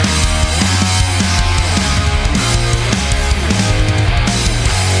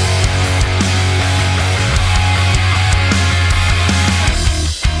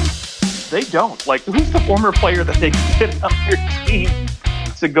don't. Like, who's the former player that they can get on their team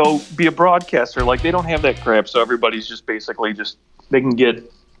to go be a broadcaster? Like, they don't have that crap, so everybody's just basically they can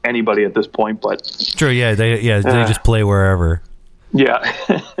get anybody at this point. But true, yeah, they just play wherever. Yeah.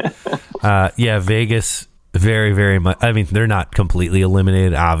 Vegas, very, very much. I mean, they're not completely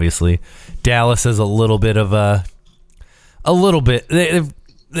eliminated, obviously. Dallas is a little bit. They've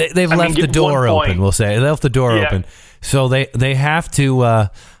left the door open. We'll say they left the door open, so they have to.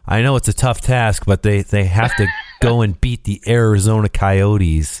 I know it's a tough task, but they have to go and beat the Arizona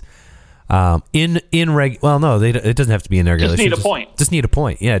Coyotes. It doesn't have to be in regulation. Just need a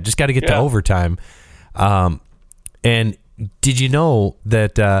point. Yeah, just got to get to overtime. And did you know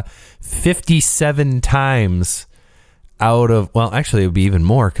that 57 times out of, well, actually it would be even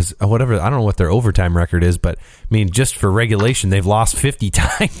more because I don't know what their overtime record is, but I mean, just for regulation, they've lost 50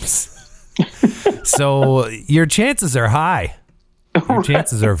 times. So your chances are high. Your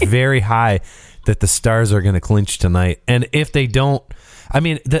chances are very high that the Stars are going to clinch tonight. And if they don't, I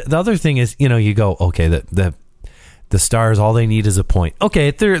mean, the other thing is, you go, okay, the Stars, all they need is a point.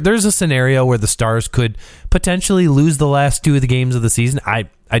 Okay, there's a scenario where the Stars could potentially lose the last two of the games of the season.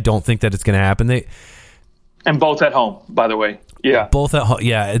 I don't think that it's going to happen. And both at home, by the way. Yeah. Both at home,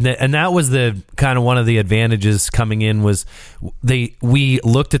 yeah. And that was the kind of one of the advantages coming in was we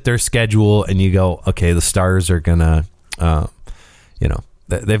looked at their schedule and you go, okay, the Stars are going to,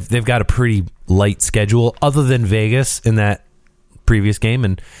 they've got a pretty light schedule other than Vegas in that previous game.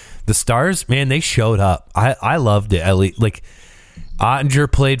 And the Stars, man, they showed up. I loved it. Like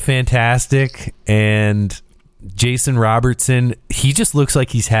Ottinger played fantastic, and Jason Robertson, he just looks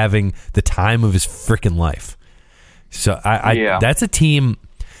like he's having the time of his freaking life. So that's a team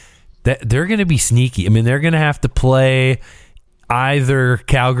that they're going to be sneaky. I mean, they're going to have to play either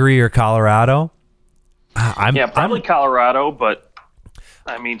Calgary or Colorado. Probably Colorado, but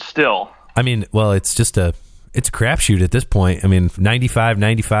I mean, still. I mean, well, it's a crapshoot at this point. I mean,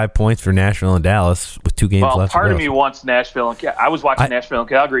 95 points for Nashville and Dallas with 2 games left. Well, part of me wants Nashville and I was watching Nashville and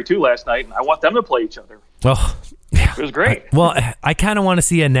Calgary too last night, and I want them to play each other. Oh, yeah. It was great. I kind of want to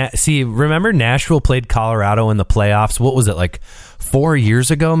see remember Nashville played Colorado in the playoffs. What was it, like 4 years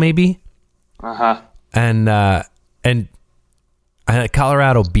ago, maybe? Uh-huh. And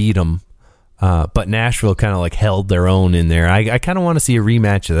Colorado beat them, but Nashville kind of like held their own in there. I kind of want to see a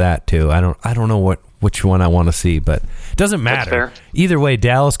rematch of that too. I don't know which one I want to see, but it doesn't matter. Either way,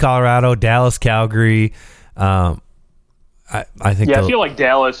 Dallas, Colorado, Dallas, Calgary. I think. Yeah, I feel like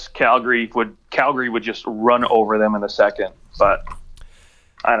Dallas, Calgary would just run over them in a second, but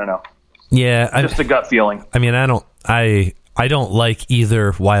I don't know. Yeah, just a gut feeling. I mean, I don't like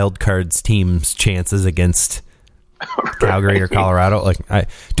either wild cards team's chances against Calgary or Colorado. Like, I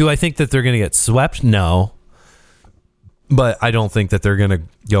think that they're going to get swept? No, but I don't think that they're going to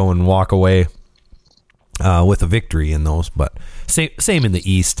go and walk away with a victory in those. But same in the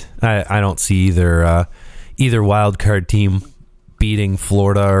East. I don't see either wild card team beating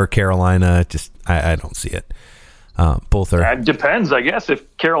Florida or Carolina. Just I don't see it. Both are. It depends, I guess.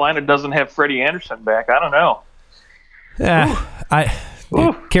 If Carolina doesn't have Freddie Anderson back, I don't know. Yeah,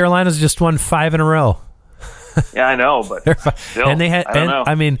 Carolina's just won 5 in a row. Yeah, I know, but still, and they had. I don't know.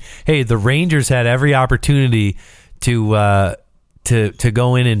 I mean, hey, the Rangers had every opportunity to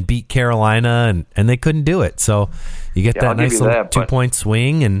go in and beat Carolina, and they couldn't do it. So you get that nice little 2-point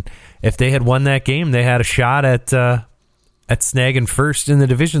swing, and if they had won that game, they had a shot at snagging first in the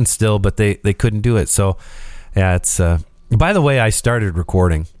division still, but they couldn't do it. So yeah, it's. By the way, I started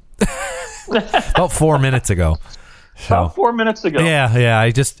recording about 4 minutes ago. So, about 4 minutes ago. Yeah.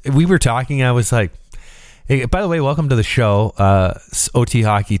 We were talking. I was like, hey, by the way, welcome to the show, OT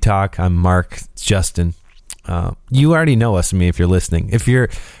Hockey Talk. I'm Mark. It's Justin. You already know us. I mean, if you're listening, if you're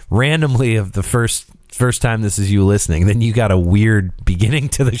randomly of the first time this is you listening, then you got a weird beginning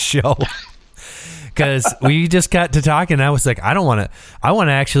to the show. Because we just got to talking, and I was like, I want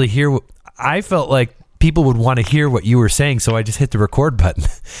to actually hear. I felt like people would want to hear what you were saying, so I just hit the record button.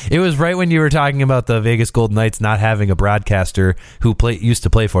 It was right when you were talking about the Vegas Golden Knights not having a broadcaster who used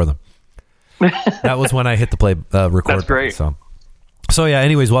to play for them. That was when I hit the play record. That's great. Button, so yeah.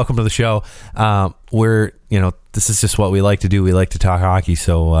 Anyways, welcome to the show. This is just what we like to do. We like to talk hockey.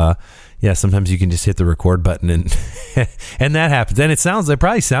 So yeah, sometimes you can just hit the record button and and that happens. And it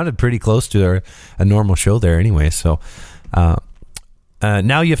probably sounded pretty close to a normal show there anyway. So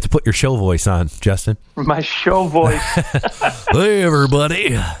now you have to put your show voice on, Justin. My show voice. Hey,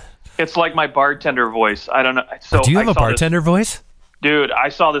 everybody. It's like my bartender voice. I don't know. So do you have a bartender voice? Dude, I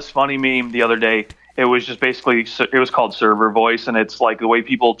saw this funny meme the other day. It was just basically, it was called server voice, and it's like the way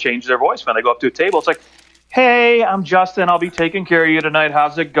people change their voice when they go up to a table. It's like, hey, I'm Justin. I'll be taking care of you tonight.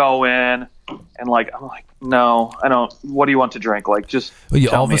 How's it going? And like, I'm like, no, I don't. What do you want to drink? Like, just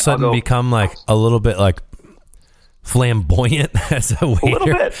you all of a sudden become like a little bit like flamboyant as a waiter. A little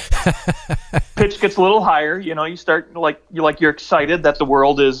bit. Pitch gets a little higher. You know, you start you're excited that the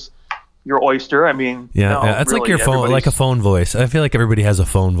world is your oyster. I mean, yeah, it's really, like your phone, like a phone voice. I feel like everybody has a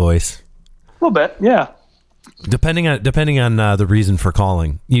phone voice. A little bit, yeah. Depending on the reason for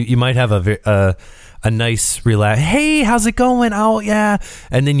calling, you might have a nice relax. Hey, how's it going? Oh yeah,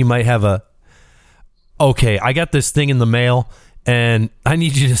 and then you might have okay, I got this thing in the mail, and I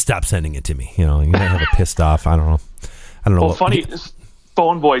need you to stop sending it to me. You know, you might have a pissed off. I don't know. Well, funny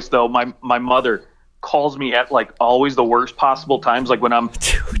phone voice though. My mother calls me at like always the worst possible times, like when I'm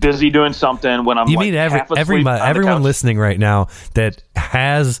busy doing something. When I'm everyone listening right now that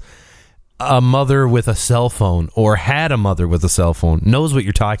has a mother with a cell phone or had a mother with a cell phone knows what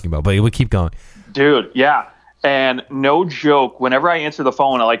you're talking about. But we keep going, dude. Yeah, and no joke. Whenever I answer the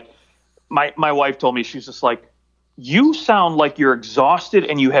phone, my wife told me, she's just like, you sound like you're exhausted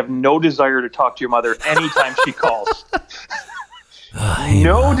and you have no desire to talk to your mother anytime she calls.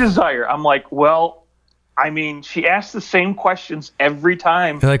 No desire. I'm like, well, I mean, she asks the same questions every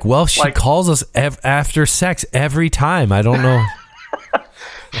time. You're like, well, she calls us after sex every time. I don't know.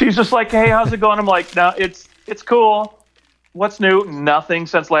 She's just like, hey, how's it going? I'm like, no, it's cool. What's new? Nothing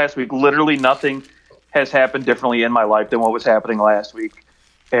since last week. Literally nothing has happened differently in my life than what was happening last week.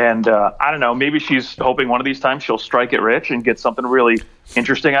 And I don't know, maybe she's hoping one of these times she'll strike it rich and get something really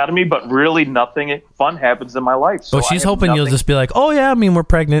interesting out of me, but really nothing fun happens in my life. So she's hoping you'll just be like, oh yeah, I mean, we're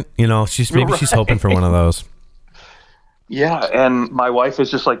pregnant. You know, she's hoping for one of those. Yeah, and my wife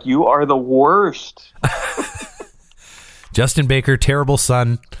is just like, you are the worst. Justin Baker, terrible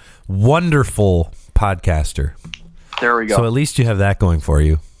son, wonderful podcaster. There we go. So at least you have that going for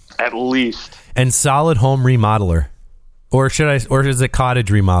you. At least. And solid home remodeler. Or is it cottage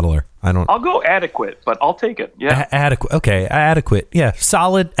remodeler? I'll go adequate, but I'll take it. Yeah. Adequate. Okay. Adequate. Yeah.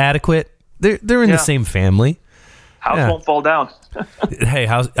 Solid, adequate. They're in the same family. House won't fall down. Hey,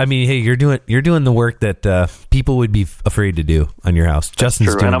 you're doing the work that people would be afraid to do on your house.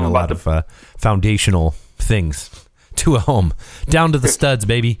 Justin's doing a lot of foundational things to a home, down to the studs,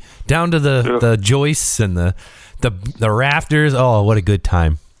 baby, down to the joists and the rafters. Oh, what a good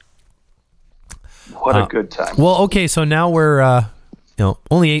time! What a good time. Well, okay, so now we're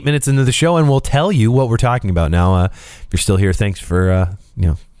only 8 minutes into the show, and we'll tell you what we're talking about now. If you're still here, thanks for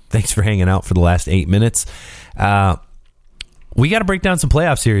hanging out for the last 8 minutes. We got to break down some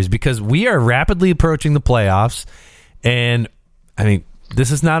playoff series because we are rapidly approaching the playoffs, and I mean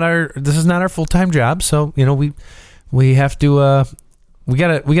this is not our full-time job, so we have to we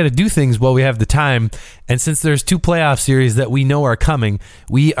gotta do things while we have the time. And since there's 2 playoff series that we know are coming,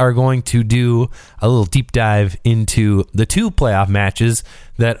 we are going to do a little deep dive into the 2 playoff matches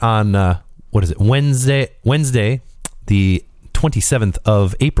that on Wednesday, the 27th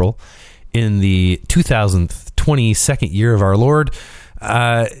of April, in the 2022nd year of our Lord,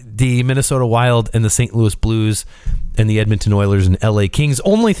 the Minnesota Wild and the St. Louis Blues and the Edmonton Oilers and LA Kings.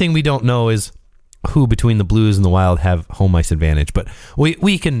 Only thing we don't know is who between the Blues and the Wild have home ice advantage, but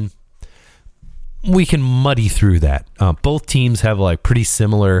we can muddy through that. Both teams have like pretty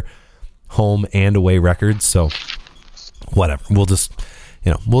similar home and away records, so whatever. We'll just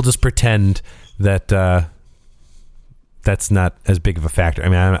pretend that that's not as big of a factor. I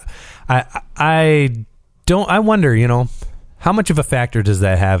mean, I wonder, how much of a factor does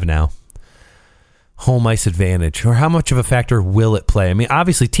that have now? Home ice advantage, or how much of a factor will it play? I mean,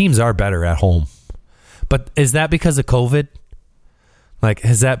 obviously teams are better at home. But is that because of COVID? Like,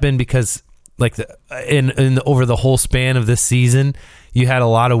 has that been because, like, over the whole span of this season, you had a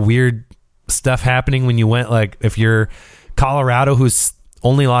lot of weird stuff happening when you went, like, if you're Colorado, who's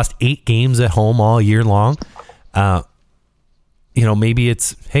only lost 8 games at home all year long, maybe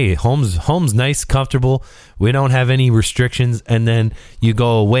it's, hey, home's nice, comfortable. We don't have any restrictions. And then you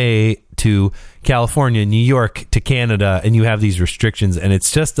go away to California, New York, to Canada, and you have these restrictions, and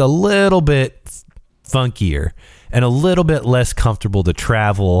it's just a little bit funkier and a little bit less comfortable to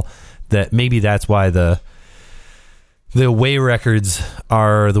travel. That maybe that's why the away records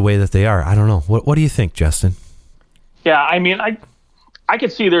are the way that they are. I don't know. What do you think, Justin? Yeah, I mean, I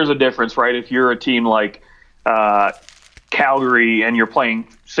could see there's a difference, right? If you're a team like Calgary and you're playing,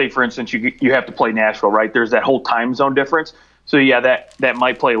 say for instance, you have to play Nashville, right? There's that whole time zone difference. So yeah, that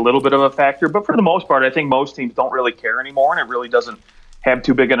might play a little bit of a factor, but for the most part, I think most teams don't really care anymore, and it really doesn't have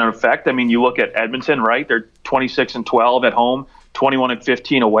too big an effect. I mean, you look at Edmonton, right? They're 26-12 at home,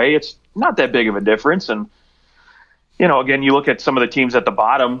 21-15 away. It's not that big of a difference. And, again, you look at some of the teams at the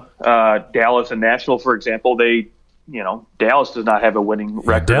bottom, Dallas and Nashville, for example, they Dallas does not have a winning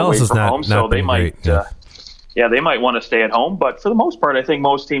record Dallas away from home, so they might. Great, they might want to stay at home. But for the most part, I think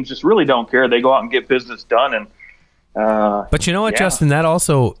most teams just really don't care. They go out and get business done. And but you know what, Justin? That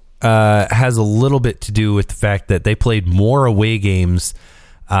also has a little bit to do with the fact that they played more away games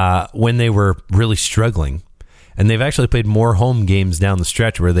when they were really struggling, and they've actually played more home games down the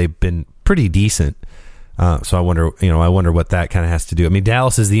stretch where they've been pretty decent. So I wonder what that kind of has to do. I mean,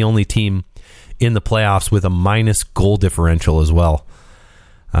 Dallas is the only team in the playoffs with a minus goal differential as well.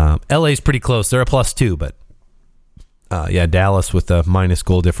 LA's pretty close; they're a +2, but Dallas with a minus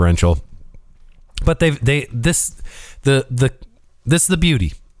goal differential. But this is the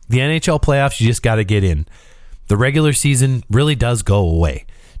beauty. The NHL playoffs, you just got to get in. The regular season really does go away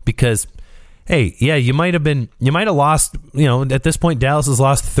because, hey, yeah, you might have lost, at this point, Dallas has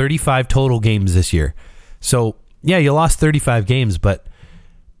lost 35 total games this year. So, yeah, you lost 35 games, but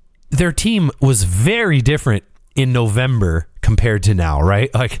their team was very different in November compared to now,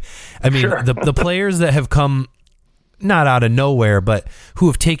 right? Like, I mean, sure. the players that have come not out of nowhere, but who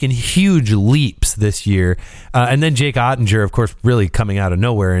have taken huge leaps this year. And then Jake Ottinger, of course, really coming out of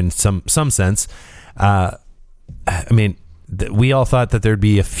nowhere in some sense. I mean, we all thought that there'd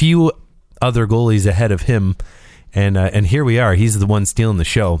be a few other goalies ahead of him, and here we are. He's the one stealing the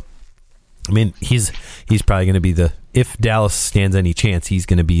show. I mean, he's probably going to be if Dallas stands any chance, he's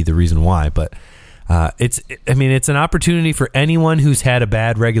going to be the reason why. But it's an opportunity for anyone who's had a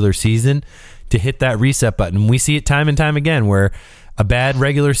bad regular season to hit that reset button. We see it time and time again where a bad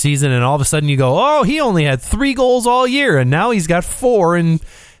regular season and all of a sudden you go, oh, he only had 3 goals all year and now he's got 4 in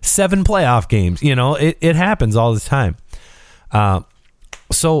 7 playoff games. It happens all the time.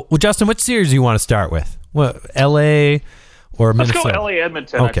 So, Justin, what series do you want to start with? What, LA or Minnesota? Let's go LA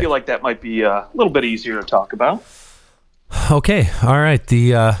Edmonton. Okay. I feel like that might be a little bit easier to talk about. Okay. All right.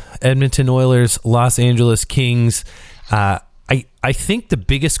 The Edmonton Oilers, Los Angeles Kings. I think the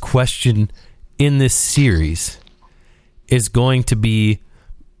biggest question in this series is going to be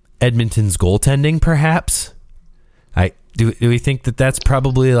Edmonton's goaltending, perhaps. Do we think that that's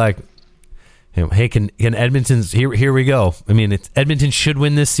probably like, hey, can Edmonton's here we go. I mean, Edmonton should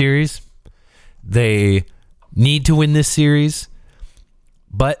win this series. They need to win this series,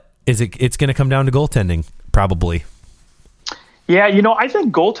 but it's going to come down to goaltending, probably. Yeah, I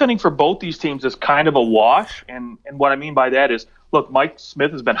think goaltending for both these teams is kind of a wash, and what I mean by that is, look, Mike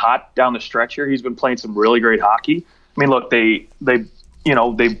Smith has been hot down the stretch here. He's been playing some really great hockey. I mean, look, they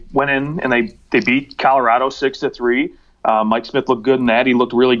went in and they beat Colorado 6-3. Mike Smith looked good in that. He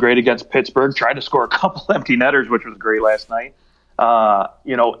looked really great against Pittsburgh. Tried to score a couple empty netters, which was great last night.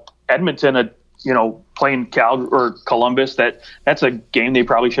 Edmonton, playing Columbus. That's a game they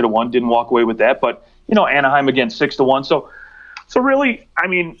probably should have won. Didn't walk away with that. But Anaheim again 6-1. So really, I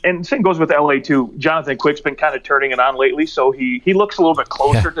mean, and same goes with LA too. Jonathan Quick's been kind of turning it on lately, so he looks a little bit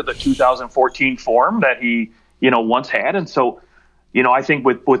closer to the 2014 form that he once had, and so I think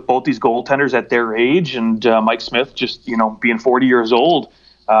with both these goaltenders at their age and Mike Smith just being 40 years old,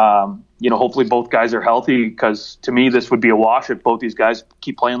 hopefully both guys are healthy, because to me this would be a wash if both these guys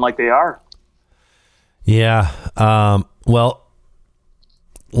keep playing like they are. Yeah. Well.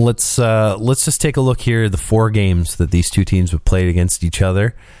 Let's just take a look here at the 4 games that these two teams have played against each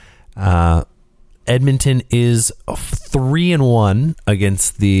other. Edmonton is 3-1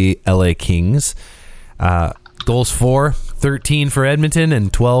 against the LA Kings. Goals for 13 for Edmonton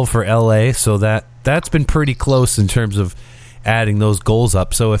and 12 for LA. So that's been pretty close in terms of adding those goals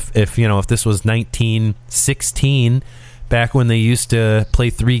up. So if this was 1916 back when they used to play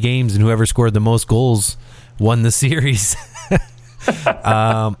 3 games and whoever scored the most goals won the series.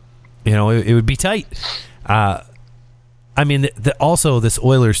 It would be tight. I mean, also this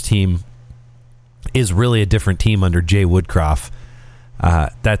Oilers team is really a different team under Jay Woodcroft.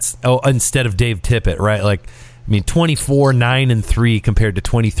 Instead of Dave Tippett, right? Like, I mean, 24-9-3 compared to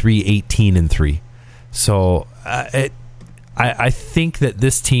 23-18-3. So I think that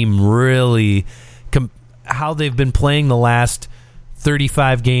this team really, how they've been playing the last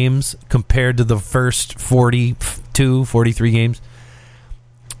 35 games compared to the first 43 games,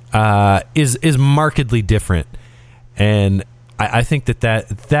 is markedly different, and I think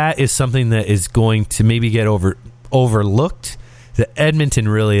that is something that is going to maybe get overlooked. That Edmonton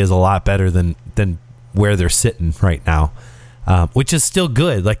really is a lot better than where they're sitting right now, which is still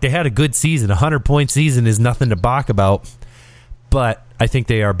good. Like, they had a good season. 100-point season is nothing to balk about, but I think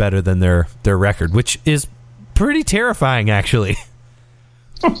they are better than their record, which is pretty terrifying, actually.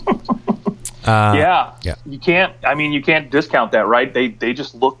 Yeah. You can't discount that, right? They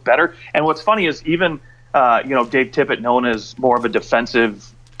just look better. And what's funny is even Dave Tippett, known as more of a defensive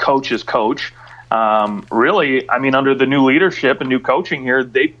coach's coach, really, I mean, under the new leadership and new coaching here,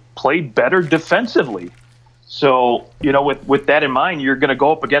 they played better defensively. So, with that in mind, you're going to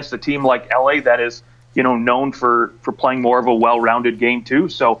go up against a team like LA that is, known for playing more of a well-rounded game too.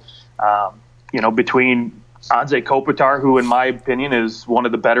 So, between Anze Kopitar, who in my opinion is one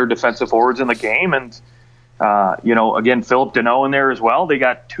of the better defensive forwards in the game, and again, Philip Deneau in there as well. They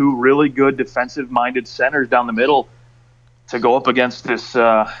got two really good defensive-minded centers down the middle to go up against this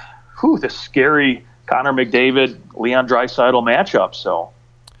this scary Connor McDavid, Leon Draisaitl matchup. So,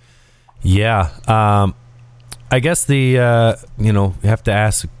 yeah, I guess you have to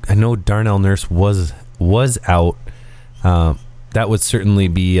ask. I know Darnell Nurse was out. That would certainly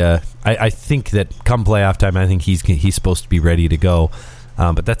be. I think that come playoff time, I think he's supposed to be ready to go.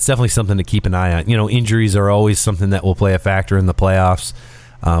 But that's definitely something to keep an eye on. Injuries are always something that will play a factor in the playoffs.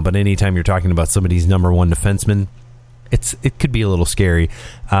 But anytime you're talking about somebody's number one defenseman, it could be a little scary.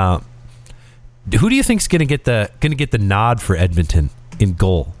 Who do you think's going to get the nod for Edmonton in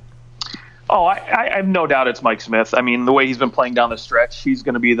goal? Oh, I have no doubt it's Mike Smith. I mean, the way he's been playing down the stretch, he's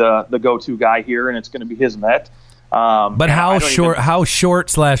going to be the go-to guy here, and it's going to be his net. But how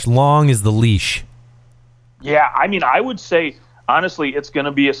short/long is the leash? Yeah, I mean, I would say, honestly, it's going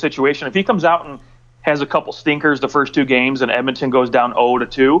to be a situation. If he comes out and has a couple stinkers the first two games and Edmonton goes down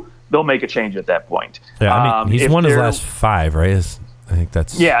 0-2, they'll make a change at that point. Yeah, I mean, he's won his last 5, right? I think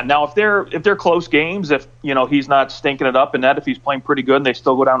that's... Yeah, now if they're close games, if he's not stinking it up in net, if he's playing pretty good and they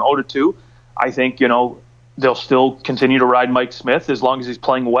still go down 0-2, I think, they'll still continue to ride Mike Smith as long as he's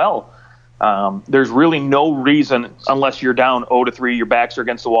playing well. There's really no reason, unless you're down 0-3, your backs are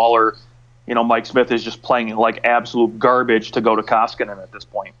against the wall, or, Mike Smith is just playing like absolute garbage to go to Koskinen at this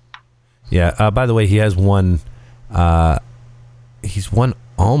point. Yeah, by the way, he has won he's won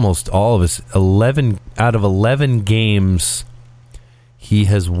almost all of his 11 out of 11 games. He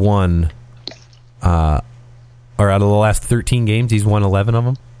has won, or out of the last 13 games, he's won 11 of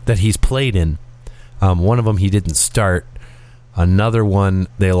them that he's played in. One of them he didn't start. Another one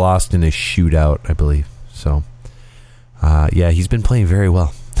they lost in a shootout, I believe. So, he's been playing very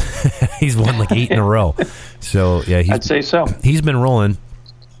well. He's won like 8 in a row. So, yeah, I'd say so. He's been rolling.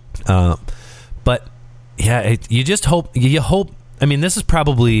 But, yeah, you just hope. I mean,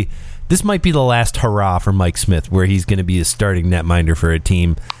 this might be the last hurrah for Mike Smith, where he's going to be a starting netminder for a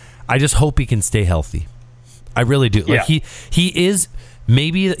team. I just hope he can stay healthy. I really do. Yeah. Like he is.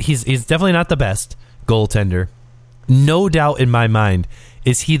 Maybe he's definitely not the best goaltender. No doubt in my mind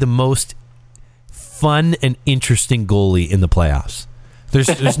is he the most fun and interesting goalie in the playoffs.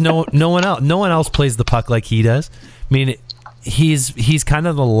 There's no one else. No one else plays the puck like he does. I mean, he's kind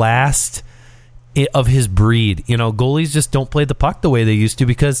of the last of his breed. Goalies just don't play the puck the way they used to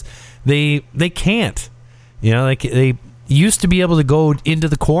because they can't. Like they used to be able to go into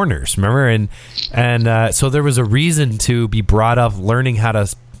the corners, remember? And so there was a reason to be brought up learning how to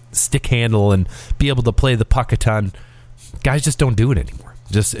stick handle and be able to play the puck a ton. Guys just don't do it anymore.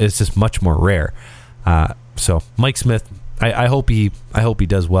 It's just much more rare. So Mike Smith, I hope he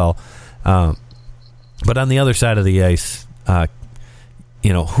does well. But on the other side of the ice, who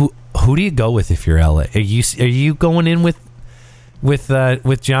do you go with if you're LA? Are you going in with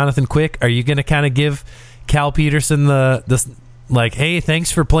Jonathan Quick? Are you going to kind of give Cal Peterson the hey,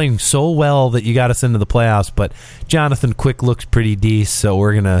 thanks for playing so well that you got us into the playoffs, but Jonathan Quick looks pretty decent, so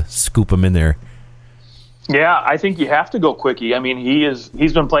we're going to scoop him in there? Yeah, I think you have to go Quickie. I mean,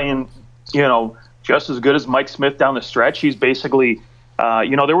 he's been playing, just as good as Mike Smith down the stretch. He's basically,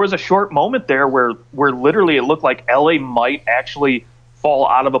 there was a short moment there where literally it looked like LA might actually fall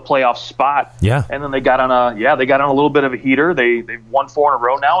out of a playoff spot. Yeah. And then they got on a little bit of a heater. They've won 4 in a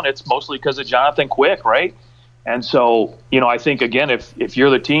row now, and it's mostly because of Jonathan Quick, right? And so, I think, again, if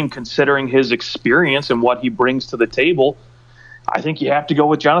you're the team, considering his experience and what he brings to the table, I think you have to go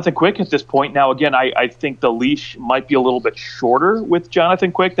with Jonathan Quick at this point. Now, again, I think the leash might be a little bit shorter with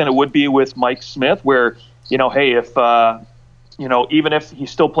Jonathan Quick than it would be with Mike Smith, where, hey, if, even if he's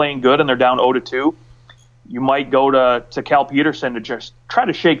still playing good and they're down 0-2, you might go to Cal Peterson to just try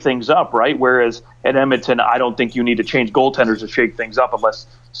to shake things up, right? Whereas at Edmonton, I don't think you need to change goaltenders to shake things up unless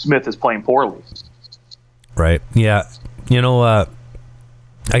Smith is playing poorly. Right. Yeah. I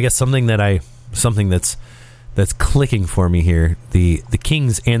guess something that's clicking for me here. The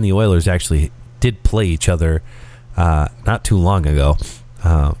Kings and the Oilers actually did play each other not too long ago.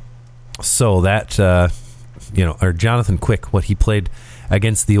 So that or Jonathan Quick, what he played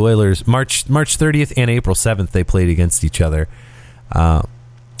against the Oilers March 30th and April 7th, they played against each other,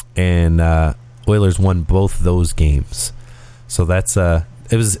 and Oilers won both those games. So that's it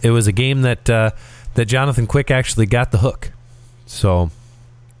was a game that Jonathan Quick actually got the hook. So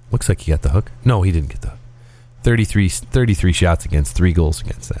Looks like he got the hook. No, he didn't get the hook. 33 shots against, 3 goals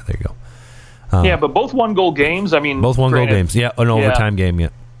against that. There you go. Yeah, but both 1-goal games. I mean, both 1-goal games. Yeah, an overtime game. Yeah.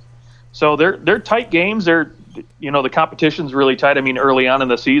 So they're tight games. They're, the competition's really tight. I mean, early on in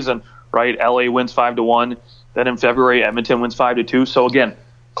the season, right? LA wins 5-1. Then in February, Edmonton wins 5-2. So again,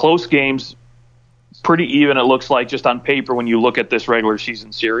 close games, pretty even. It looks like just on paper when you look at this regular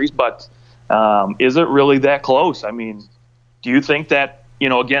season series. But is it really that close? I mean, do you think that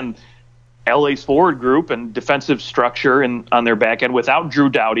again, LA's forward group and defensive structure and on their back end without Drew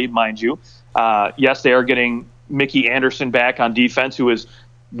Doughty, mind you. Yes, they are getting Mickey Anderson back on defense, who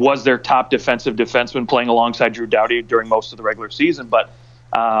was their top defensive defenseman playing alongside Drew Doughty during most of the regular season. But,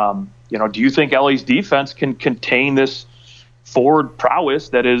 do you think LA's defense can contain this forward prowess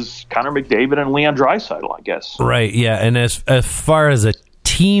that is Connor McDavid and Leon Draisaitl, I guess? Right, yeah. And as far as a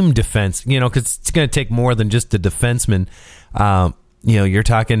team defense, because it's going to take more than just a defenseman, you're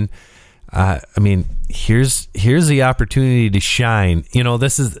talking – here's the opportunity to shine.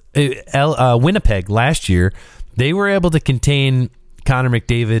 This is Winnipeg last year. They were able to contain Connor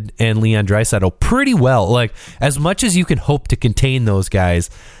McDavid and Leon Draisaitl pretty well. Like, as much as you can hope to contain those guys.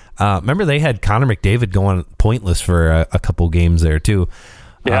 Remember, they had Connor McDavid going pointless for a couple games there too.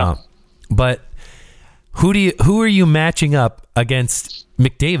 Yeah. But who are you matching up against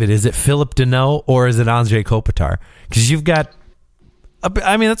McDavid? Is it Philip Deneau or is it Anze Kopitar? Because you've got.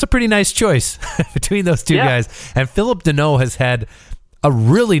 That's a pretty nice choice between those two guys. And Philip Deneau has had a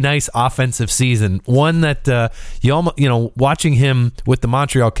really nice offensive season. One that watching him with the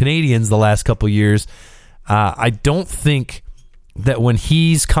Montreal Canadiens the last couple years, I don't think that when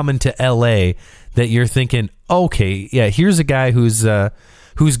he's coming to LA that you're thinking, okay, yeah, here's a guy who's going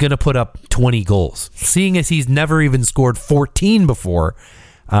to put up 20 goals. Seeing as he's never even scored 14 before.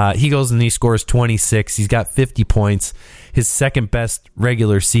 He goes and he scores 26. He's got 50 points. His second best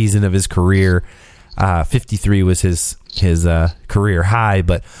regular season of his career. 53 was his career high,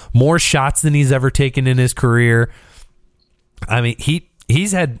 but more shots than he's ever taken in his career. I mean, he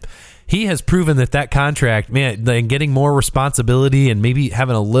has proven that contract, man, and getting more responsibility and maybe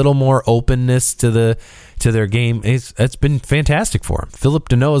having a little more openness to their game, it's been fantastic for him. Philip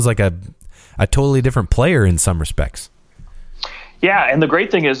Deneau is like a totally different player in some respects. Yeah, and the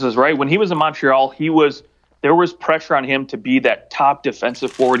great thing is right, when he was in Montreal, there was pressure on him to be that top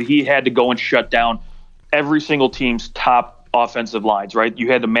defensive forward. He had to go and shut down every single team's top offensive lines, right?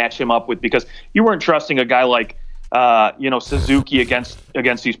 You had to match him up with, because you weren't trusting a guy like Suzuki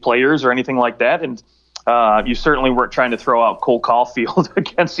against these players or anything like that, and you certainly weren't trying to throw out Cole Caulfield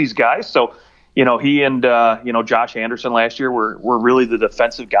against these guys. So he and Josh Anderson last year were really the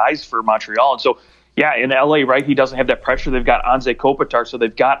defensive guys for Montreal, and so. Yeah, in LA, right, he doesn't have that pressure. They've got Anze Kopitar, so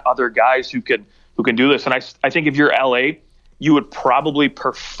they've got other guys who can do this. And I think if you're LA, you would probably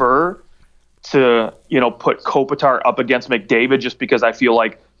prefer to, put Kopitar up against McDavid, just because I feel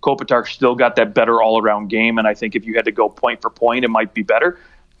like Kopitar still got that better all-around game, and I think if you had to go point for point, it might be better.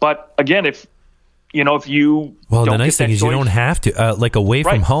 But again, if you the nice thing is you don't have to like away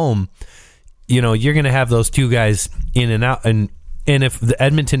from home. You're going to have those two guys in and out, and if the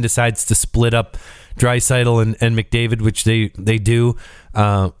Edmonton decides to split up Draisaitl and McDavid, which they do,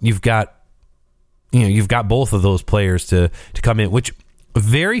 you've got both of those players to come in, which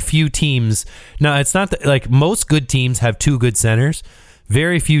very few teams. Now, it's not that, like, most good teams have two good centers.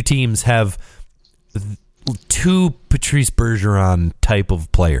 Very few teams have two Patrice Bergeron type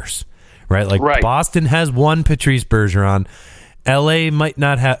of players, right? Like Boston has one Patrice Bergeron. LA might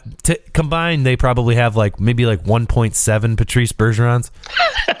not have combined. They probably have maybe 1.7 Patrice Bergerons.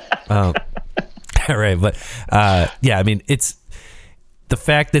 Right, but I mean, it's the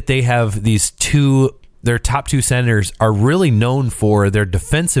fact that they have their top two centers are really known for their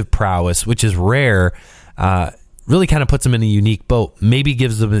defensive prowess, which is rare. Really kind of puts them in a unique boat. Maybe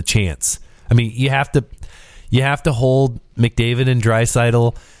gives them a chance. I mean, you have to hold McDavid and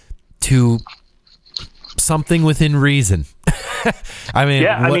Draisaitl to something within reason. I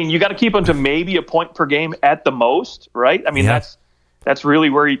mean, you got to keep them to maybe a point per game at the most, right? I mean, that's really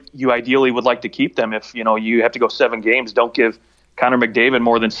where you ideally would like to keep them. If you have to go 7 games, don't give Connor McDavid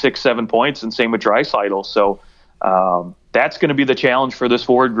more than 6-7 points, and same with Draisaitl. So that's going to be the challenge for this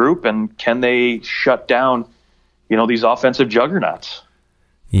forward group, and can they shut down these offensive juggernauts?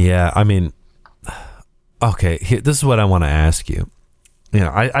 Yeah, I mean, okay, this is what I want to ask you.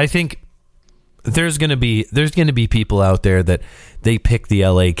 I think there's going to be people out there that they pick the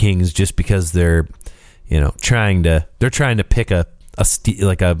LA Kings just because they're trying to pick an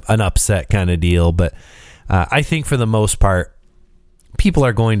upset kind of deal. But I think for the most part, people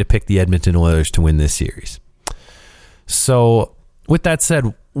are going to pick the Edmonton Oilers to win this series. So with that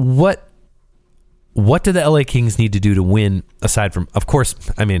said, what do the LA Kings need to do to win, aside from, of course,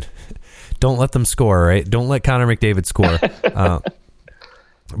 I mean, don't let them score, right? Don't let Connor McDavid score.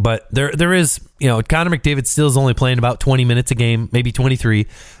 But there is, Connor McDavid still is only playing about 20 minutes a game, maybe 23.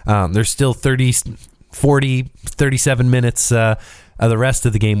 There's still 30, 40, 37 minutes of the rest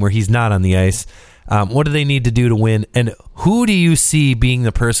of the game where he's not on the ice. What do they need to do to win? And who do you see being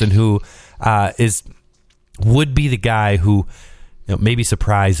the person who would be the guy who maybe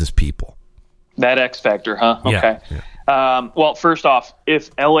surprises people? That X factor, huh? Okay. Yeah. Well, first off, if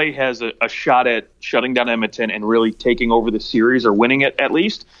LA has a shot at shutting down Edmonton and really taking over the series or winning it at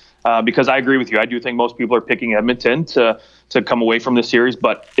least, because I agree with you. I do think most people are picking Edmonton to come away from the series.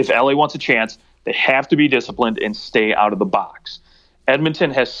 But if LA wants a chance, they have to be disciplined and stay out of the box.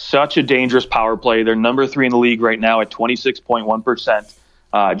 Edmonton has such a dangerous power play. They're number 3 in the league right now at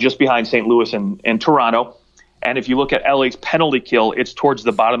 26.1%, just behind St. Louis and Toronto. And if you look at LA's penalty kill, it's towards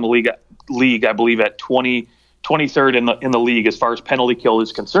the bottom of the league, I believe, at 23rd in the league as far as penalty kill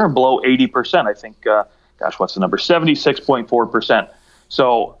is concerned, below 80%. I think, what's the number? 76.4%.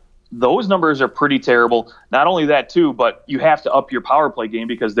 So those numbers are pretty terrible. Not only that, too, but you have to up your power play game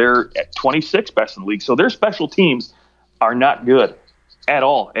because they're at 26th best in the league. So their special teams are not good at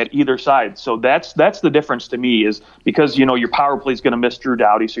all at either side. So that's the difference to me, is because, your power play is going to miss Drew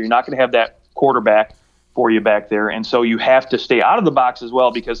Doughty, so you're not going to have that quarterback for you back there. And so you have to stay out of the box as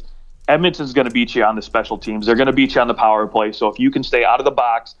well, because Edmonton's going to beat you on the special teams. They're going to beat you on the power play. So if you can stay out of the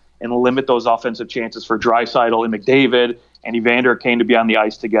box and limit those offensive chances for Draisaitl and McDavid and Evander Kane to be on the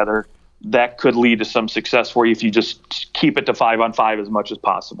ice together, that could lead to some success for you if you just keep it to 5-on-5 as much as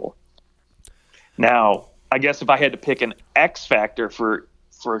possible. Now, I guess if I had to pick an X factor for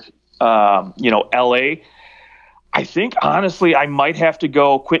LA, I think honestly I might have to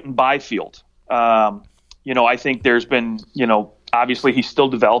go Quinton Byfield. I think there's been, obviously he's still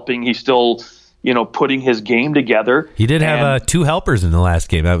developing. He's still, putting his game together. He did have 2 helpers in the last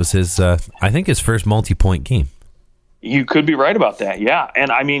game. That was his, I think, his first multi-point game. You could be right about that, yeah. And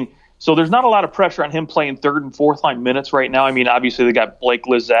I mean, so there's not a lot of pressure on him playing 3rd and 4th line minutes right now. I mean, obviously they got Blake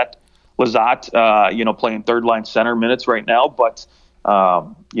Lizotte, playing 3rd line center minutes right now. But,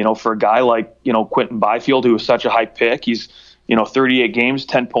 for a guy like, Quinton Byfield, who was such a high pick, he's, 38 games,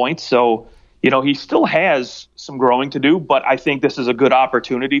 10 points. So, he still has some growing to do, but I think this is a good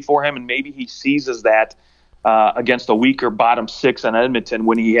opportunity for him, and maybe he seizes that against a weaker bottom 6 in Edmonton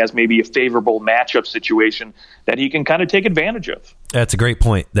when he has maybe a favorable matchup situation that he can kind of take advantage of. That's a great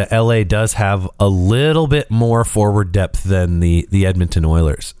point. The LA does have a little bit more forward depth than the Edmonton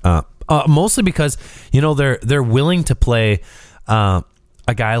Oilers, mostly because they're willing to play a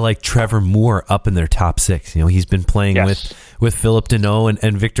guy like Trevor Moore up in their top 6. He's been playing with Philip Deneau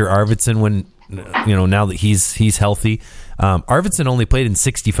and Victor Arvidsson when now that he's healthy. Arvidsson only played in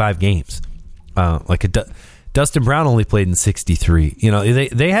 65 games. Dustin Brown only played in 63.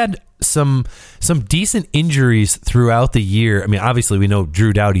 They had some decent injuries throughout the year. I mean, obviously we know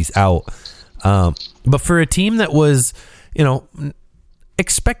Drew Doughty's out, but for a team that was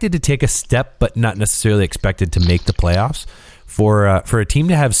expected to take a step but not necessarily expected to make the playoffs, for a team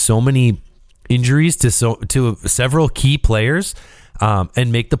to have so many injuries to several key players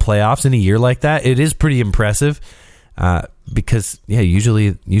and make the playoffs in a year like that, it is pretty impressive. Because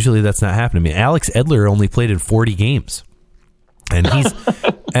usually that's not happening. I mean, Alex Edler only played in 40 games, and he's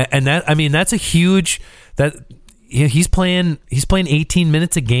and that, I mean, that's a huge that he's playing 18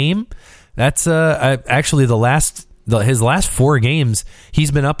 minutes a game. That's actually his last 4 games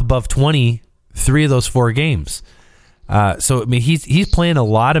he's been up above 20 3 of those 4 games. So I mean, he's playing a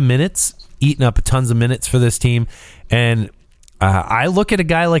lot of minutes, eating up tons of minutes for this team, and I look at a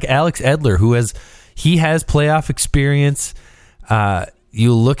guy like Alex Edler who has playoff experience.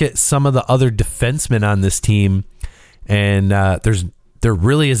 You look at some of the other defensemen on this team, and there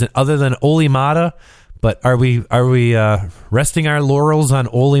really isn't, other than Olli Maatta. But are we resting our laurels on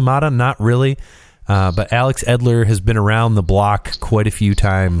Olli Maatta? Not really. But Alex Edler has been around the block quite a few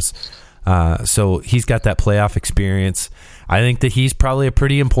times, so he's got that playoff experience. I think that he's probably a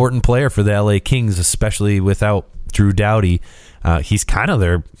pretty important player for the LA Kings, especially without Drew Doughty. He's kind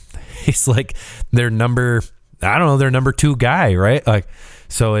of he's like their number 2 guy, right? Like,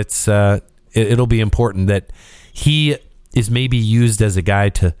 so it's it'll be important that he is maybe used as a guy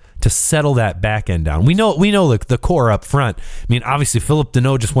to settle that back end down. We know the core up front. I mean, obviously Philip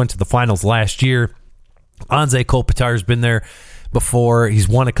Deneau just went to the finals last year. Anze Kopitar's been there before. He's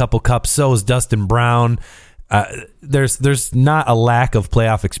won a couple cups. So is Dustin Brown. There's not a lack of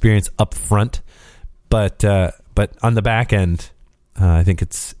playoff experience up front, but on the back end, I think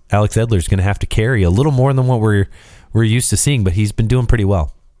it's Alex Edler's going to have to carry a little more than what we're used to seeing, but he's been doing pretty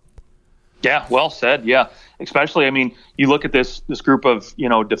well. Yeah, well said. Yeah, especially, I mean, you look at this group of,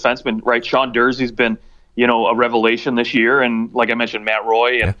 defensemen, right? Sean Durzee's been, a revelation this year. And like I mentioned, Matt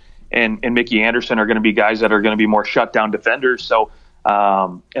Roy and Mickey Anderson are going to be guys that are going to be more shutdown defenders. So,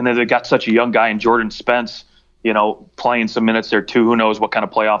 and then they got such a young guy in Jordan Spence, playing some minutes there too. Who knows what kind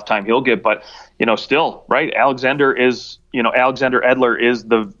of playoff time he'll get, but, still, right. Alexander Edler is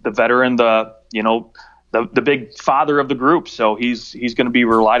the veteran, the big father of the group. So he's going to be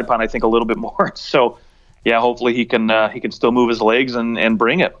relied upon, I think, a little bit more. So yeah, hopefully he can still move his legs and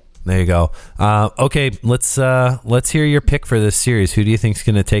bring it. There you go. Okay. Let's hear your pick for this series. Who do you think is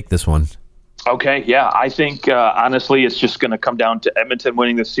going to take this one? Okay. Yeah. I think, honestly, it's just going to come down to Edmonton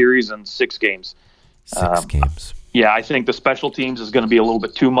winning the series in 6 games. 6 games. Yeah. I think the special teams is going to be a little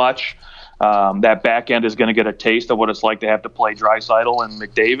bit too much. That back end is going to get a taste of what it's like to have to play Draisaitl and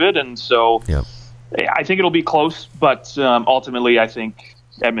McDavid. And so yep. I think it'll be close, but ultimately I think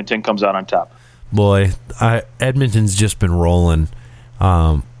Edmonton comes out on top. Boy, Edmonton's just been rolling.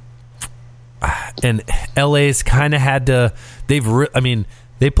 And LA's kind of had to. They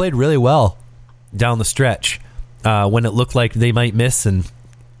played really well down the stretch when it looked like they might miss, and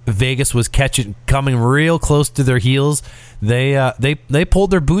Vegas was coming real close to their heels. They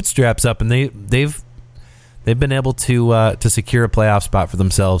pulled their bootstraps up, and they've been able to secure a playoff spot for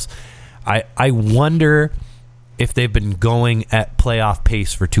themselves. I wonder if they've been going at playoff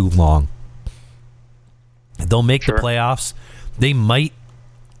pace for too long. They'll make the playoffs. They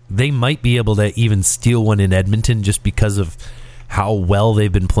might be able to even steal one in Edmonton just because of how well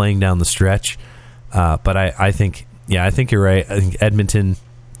they've been playing down the stretch. But I think you're right. I think Edmonton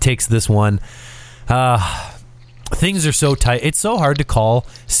takes this one. Things are so tight. It's so hard to call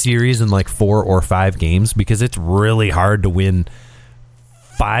series in like 4 or 5 games because it's really hard to win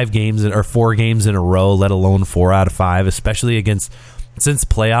 5 games or 4 games in a row, let alone 4 out of 5, especially since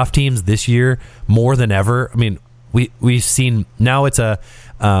playoff teams this year more than ever. I mean, we've seen now it's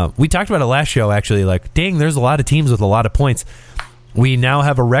we talked about it last show actually, like, dang, there's a lot of teams with a lot of points. We now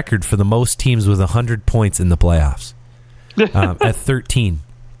have a record for the most teams with 100 points in the playoffs at 13.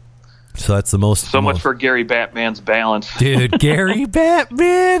 So that's the most. So much for Gary Batman's balance. Dude, Gary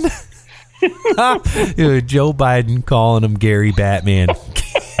Batman. Dude, Joe Biden calling him Gary Batman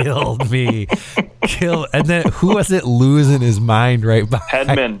killed me. And then who was it losing his mind right behind?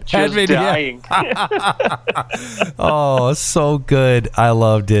 Hedman dying. Yeah. Oh, so good. I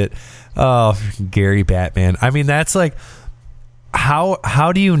loved it. Oh, Gary Batman. I mean, that's like,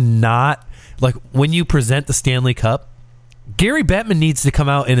 how do you not, like, when you present the Stanley Cup, Gary Batman needs to come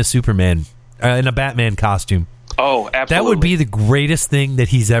out in a Superman, in a Batman costume. Oh, absolutely. That would be the greatest thing that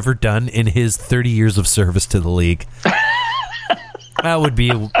he's ever done in his 30 years of service to the league. That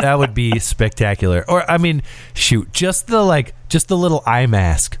would be spectacular. Or, I mean, shoot, just the little eye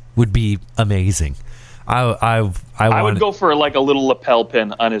mask would be amazing. I would go for like a little lapel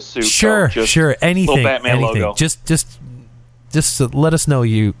pin on his suit. Sure, anything, little Batman anything. Logo. Just let us know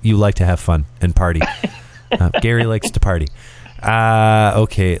you like to have fun and party. Gary likes to party.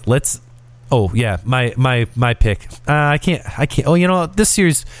 Okay, let's. Oh yeah, my pick. I can't. Oh, this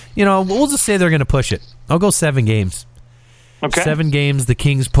series. We'll just say they're going to push it. I'll go 7 games. Okay. 7 games. The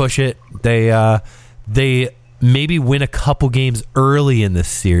Kings push it. They maybe win a couple games early in this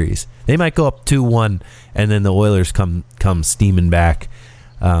series. They might go up 2-1, and then the Oilers come steaming back.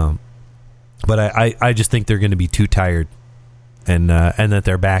 But I just think they're going to be too tired, and that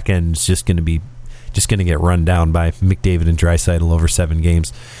their back end is just going to get run down by McDavid and Draisaitl over 7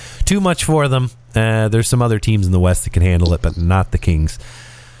 games. Too much for them. There's some other teams in the West that can handle it, but not the Kings.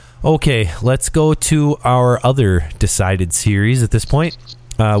 Okay, let's go to our other decided series at this point.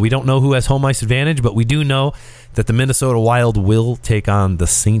 We don't know who has home ice advantage, but we do know that the Minnesota Wild will take on the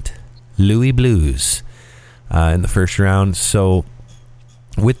St. Louis Blues in the first round. So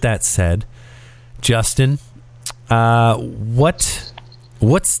with that said, Justin, what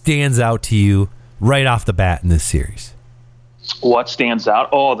stands out to you right off the bat in this series? What stands out?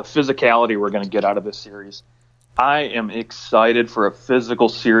 Oh, the physicality we're going to get out of this series. I am excited for a physical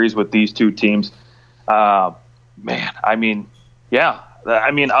series with these two teams. Man, I mean, yeah.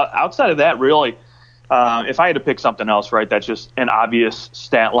 I mean, outside of that, really, if I had to pick something else, right, that's just an obvious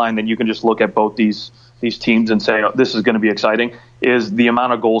stat line, then you can just look at both these teams and say, oh, this is going to be exciting, is the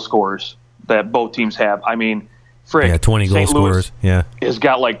amount of goal scorers that both teams have. I mean, frick. Yeah, 20 goal scorers. Yeah. Has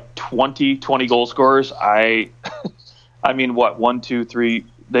got like 20 goal scorers. I mean, what, 1, 2, 3?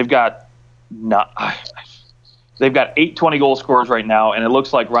 They've got 8 20 goal scorers right now, and it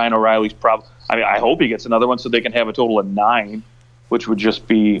looks like Ryan O'Reilly's probably. I mean, I hope he gets another one so they can have a total of 9, which would just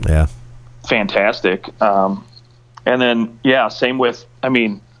be fantastic. And then, yeah, same with. I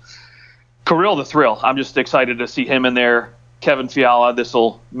mean, Kirill the Thrill. I'm just excited to see him in there. Kevin Fiala, this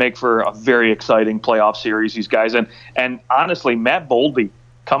will make for a very exciting playoff series, these guys. And honestly, Matt Boldy,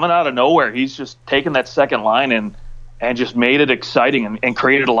 coming out of nowhere, he's just taken that second line and just made it exciting and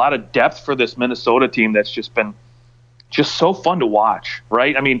created a lot of depth for this Minnesota team that's just been just so fun to watch,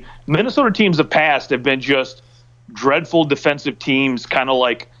 right? I mean, Minnesota teams of past have been just dreadful defensive teams, kind of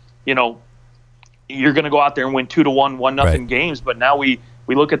like, you know, you're going to go out there and win 2-1, 1-0 games. But now we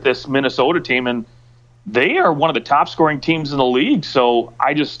look at this Minnesota team, and they are one of the top scoring teams in the league. So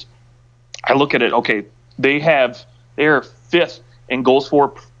I look at it, okay, they are fifth in goals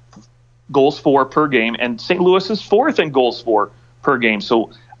for per game, and St. Louis is fourth in goals for per game.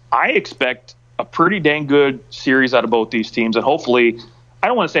 So I expect a pretty dang good series out of both these teams, and hopefully, I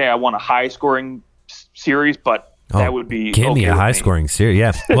don't want to say I want a high scoring series, but that would be give me a high scoring series.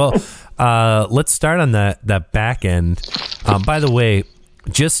 Yeah. Well, let's start on that back end. By the way,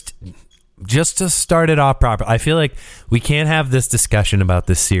 just to start it off proper, I feel like we can't have this discussion about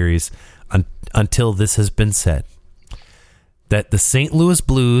this series until this has been said. That the St. Louis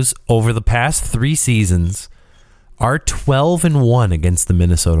Blues over the past 3 seasons are 12-1 against the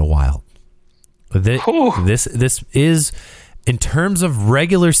Minnesota Wild. This is, in terms of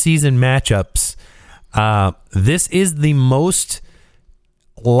regular season matchups, this is the most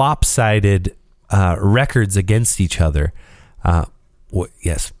lopsided records against each other.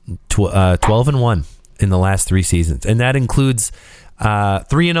 12-1 in the last 3 seasons, and that includes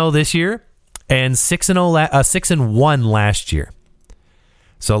 3-0 this year and 6-1 last year.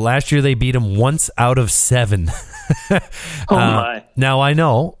 So last year they beat them once out of 7. My! Now I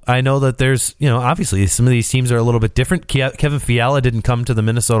know that there's, obviously some of these teams are a little bit different. Kevin Fiala didn't come to the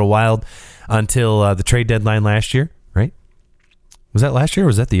Minnesota Wild until the trade deadline last year, right? Was that last year or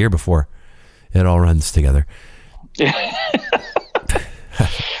was that the year before? It all runs together.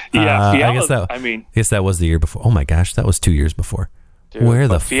 Yeah, I guess that was the year before. Oh my gosh, that was 2 years before.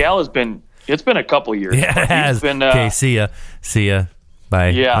 Dude, Fiala's been. It's been a couple years. Yeah, it has. Okay, see ya. Bye.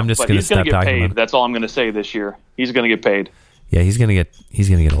 Yeah, I'm just going to stop talking about it. That's all I'm going to say this year. He's going to get paid. Yeah, he's going to get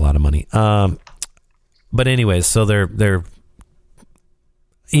a lot of money. But anyways, so they're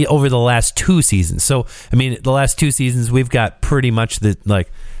over the last 2 seasons. So I mean, the last 2 seasons we've got pretty much the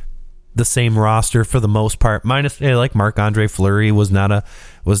same roster for the most part, minus like Marc-Andre Fleury was not a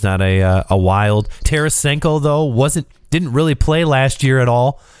Wild. Tarasenko though didn't really play last year at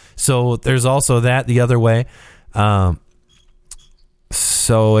all, so there's also that the other way.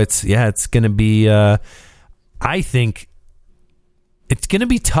 So it's going to be. I think it's going to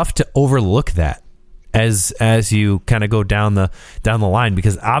be tough to overlook that as you kind of go down the line,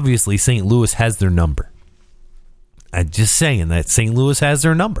 because obviously St. Louis has their number. I'm just saying that St. Louis has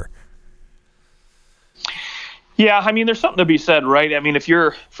their number. Yeah, I mean, there's something to be said, right? I mean,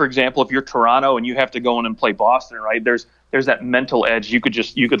 for example, if you're Toronto and you have to go in and play Boston, right? There's that mental edge. You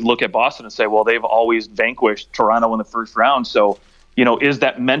could look at Boston and say, well, they've always vanquished Toronto in the first round. So, is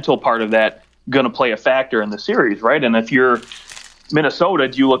that mental part of that going to play a factor in the series, right? And if you're Minnesota,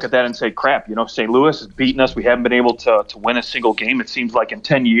 do you look at that and say, crap, St. Louis has beaten us. We haven't been able to win a single game, it seems like, in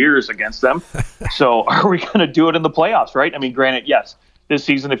 10 years against them. So are we going to do it in the playoffs, right? I mean, granted, yes, this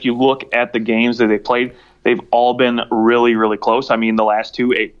season, if you look at the games that they played, they've all been really, really close. I mean, the last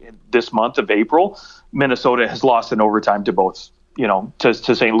 2 this month of April, Minnesota has lost in overtime to both,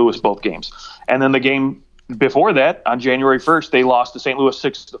 to St. Louis both games. And then the game before that, on January 1st, they lost to St. Louis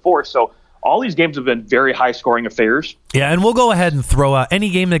 6-4. So all these games have been very high-scoring affairs. Yeah, and we'll go ahead and throw out any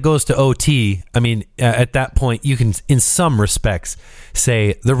game that goes to OT. I mean, at that point, you can, in some respects,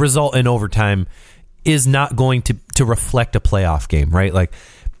 say the result in overtime is not going to reflect a playoff game, right? Like,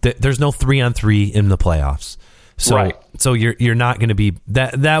 there's no 3-on-3 in the playoffs, so right. So you're not going to be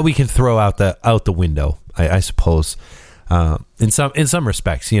that we can throw out the window, I suppose. In some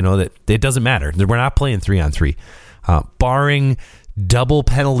respects, that it doesn't matter. We're not playing 3-on-3, barring double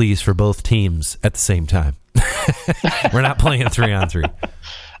penalties for both teams at the same time. We're not playing 3-on-3.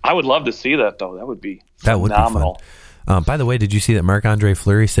 I would love to see that, though. That would be phenomenal. Be fun. By the way, did you see that Marc-Andre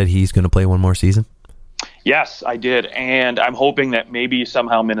Fleury said he's going to play one more season? Yes, I did, and I'm hoping that maybe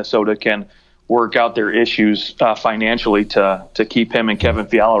somehow Minnesota can work out their issues financially to keep him and Kevin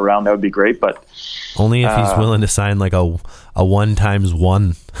Fiala around. That would be great, but only if he's willing to sign like a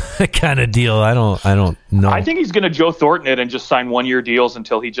 1x1 kind of deal. I don't know. I think he's going to Joe Thornton it and just sign 1-year deals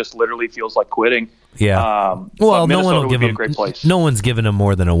until he just literally feels like quitting. Yeah. Well, no one will give him a great place. No one's given him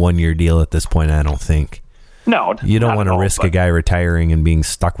more than a 1-year deal at this point, I don't think. No, you don't want to risk a guy retiring and being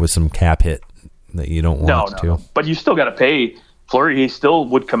stuck with some cap hit that you don't want to. But you still got to pay Fleury, he still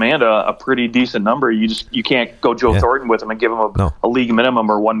would command a pretty decent number. You can't go Joe Thornton with him and give him a league minimum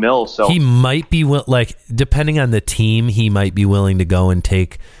or $1 million. So he might be depending on the team, he might be willing to go and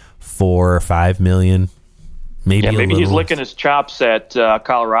take $4 or $5 million. Maybe he's licking his chops at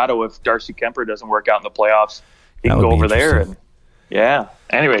Colorado if Darcy Kemper doesn't work out in the playoffs. He can go over there and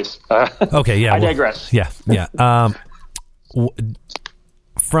Anyways, okay, yeah, I digress. Yeah.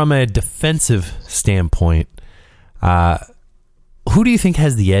 From a defensive standpoint, who do you think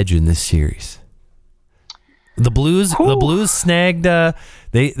has the edge in this series? The Blues. The Blues snagged.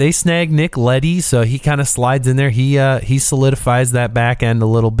 They snagged Nick Leddy, so he kind of slides in there. He solidifies that back end a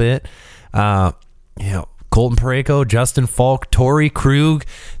little bit. Colton Parayko, Justin Falk, Torrey Krug.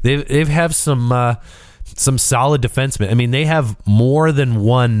 They have some solid defensemen. I mean, they have more than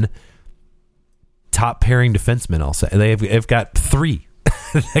one top pairing defenseman. I'll say they've got 3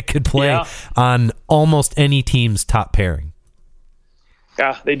 that could play on almost any team's top pairing.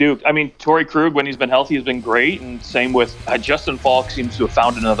 Yeah, they do. I mean, Torrey Krug, when he's been healthy, has been great, and same with Justin Falk seems to have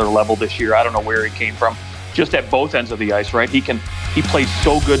found another level this year. I don't know where he came from. Just at both ends of the ice, right? He plays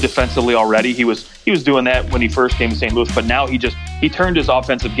so good defensively already. He was doing that when he first came to St. Louis, but now he turned his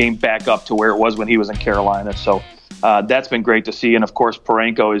offensive game back up to where it was when he was in Carolina. So that's been great to see. And of course,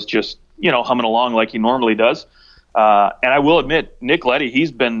 Parayko is just humming along like he normally does. And I will admit, Nick Leddy,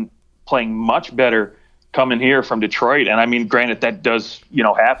 he's been playing much better coming here from Detroit. And I mean, granted, that does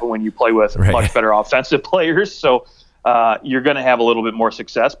happen when you play with much better offensive players. So you're going to have a little bit more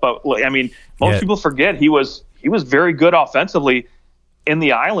success. But I mean, most people forget he was very good offensively in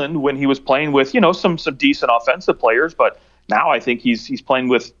the Island when he was playing with some decent offensive players. But now I think he's playing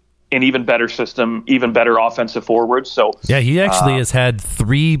with an even better system, even better offensive forwards. So he actually has had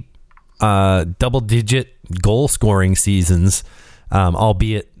 3 double-digit goal scoring seasons,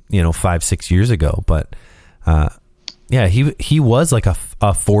 albeit 5-6 years ago. But he was like a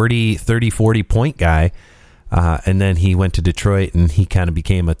 30-40 point guy. And then he went to Detroit, and he kind of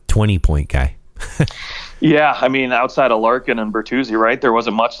became a 20-point guy. Yeah, I mean, outside of Larkin and Bertuzzi, right, there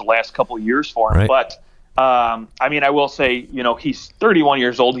wasn't much the last couple of years for him. Right. But, I mean, I will say, he's 31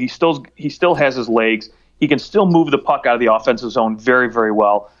 years old. He still has his legs. He can still move the puck out of the offensive zone very, very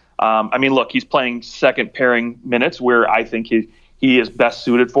well. I mean, look, he's playing second pairing minutes where I think he is best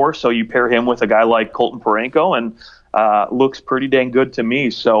suited for. So you pair him with a guy like Colton Parayko, and looks pretty dang good to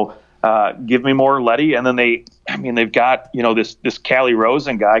me. So give me more Leddy, and then they've got this Callie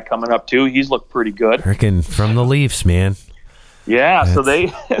Rosen guy coming up too. He's looked pretty good. Freaking from the Leafs, man. Yeah, so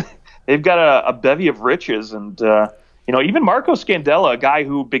they've got a bevy of riches, and even Marco Scandella, a guy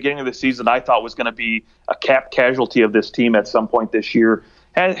who beginning of the season I thought was going to be a cap casualty of this team at some point this year,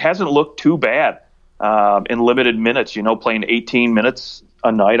 hasn't looked too bad in limited minutes. Playing 18 minutes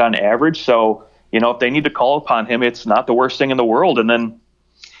a night on average. So if they need to call upon him, it's not the worst thing in the world. And then.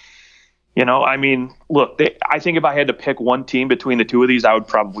 I mean, look, I think if I had to pick one team between the two of these, I would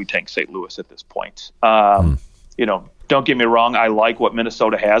probably take St. Louis at this point. Don't get me wrong. I like what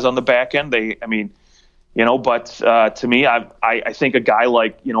Minnesota has on the back end. But to me, I think a guy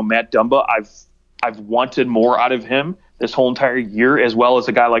like, Matt Dumba, I've wanted more out of him this whole entire year, as well as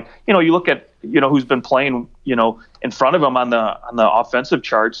a guy like, you look at, who's been playing, in front of him on the offensive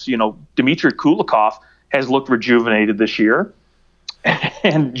charts, Dmitry Kulikov has looked rejuvenated this year.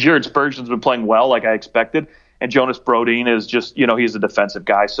 And Jared Spurgeon's been playing well, like I expected. And Jonas Brodin is just, he's a defensive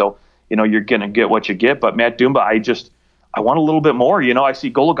guy. So, you're going to get what you get. But Matt Dumba, I want a little bit more. I see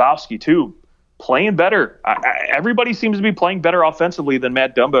Goligoski, too, playing better. Everybody seems to be playing better offensively than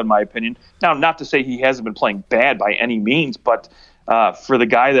Matt Dumba, in my opinion. Now, not to say he hasn't been playing bad by any means, but for the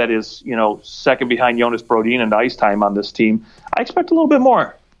guy that is, second behind Jonas Brodin in ice time on this team, I expect a little bit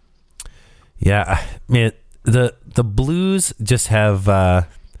more. Yeah, man. The Blues just have I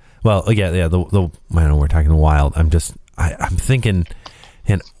know we're talking the Wild. I'm thinking,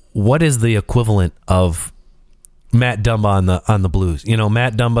 and what is the equivalent of Matt Dumba on the Blues?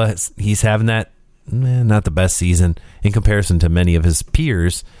 Matt Dumba, he's having that not the best season in comparison to many of his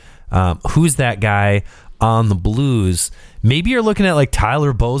peers. Who's that guy on the Blues? Maybe you're looking at like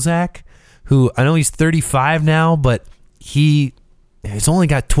Tyler Bozak, who I know he's 35 now, but he's only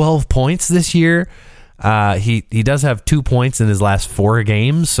got 12 points this year. He does have 2 points in his last 4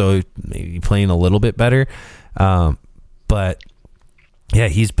 games, so maybe playing a little bit better. But yeah,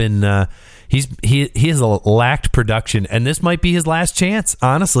 he's been he has lacked production, and this might be his last chance.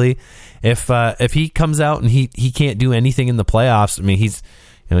 Honestly, if he comes out and he can't do anything in the playoffs, I mean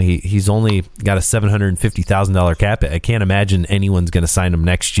he's only got a $750,000 cap. I can't imagine anyone's going to sign him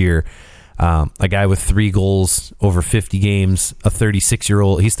next year. A guy with 3 goals over 50 games, a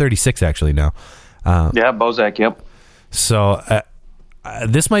 36-year-old. He's 36 actually now. Bozak, yep. So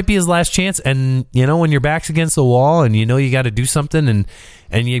this might be his last chance. And, when your back's against the wall and you got to do something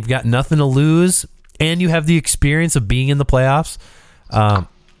and you've got nothing to lose and you have the experience of being in the playoffs,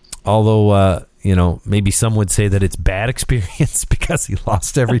 although, maybe some would say that it's bad experience because he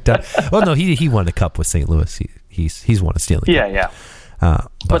lost every time. Well, no, he won the cup with St. Louis. He's won a Stanley Cup. Yeah.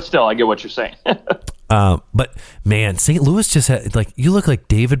 But still, I get what you're saying. But man, St. Louis just had, you look like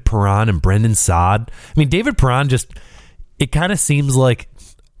David Perron and Brendan Saad. I mean, David Perron it kind of seems like,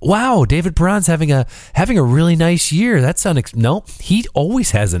 wow, David Perron's having a really nice year. That's no, he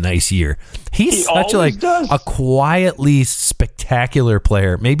always has a nice year. He's such a quietly spectacular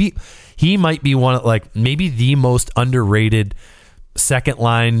player. Maybe he might be maybe the most underrated second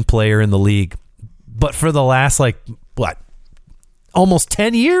line player in the league. But for the last almost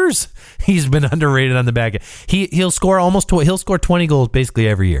 10 years, he's been underrated on the back end. He'll score 20 goals basically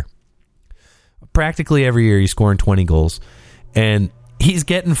every year. Practically every year he's scoring 20 goals. And he's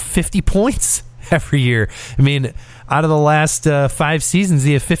getting 50 points every year. I mean, out of the last 5 seasons,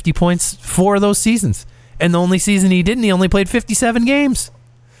 he had 50 points 4 of those seasons. And the only season he didn't, he only played 57 games.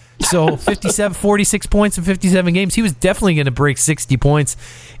 So 46 points in 57 games. He was definitely going to break 60 points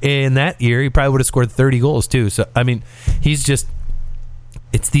in that year. He probably would have scored 30 goals too. So, I mean, it's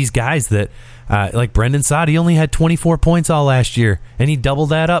these guys that, like Brendan Saad, he only had 24 points all last year, and he doubled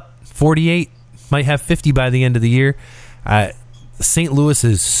that up, 48, might have 50 by the end of the year. St. Louis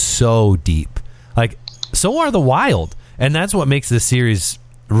is so deep. So are the Wild, and that's what makes this series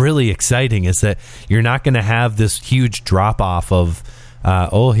really exciting, is that you're not going to have this huge drop-off of,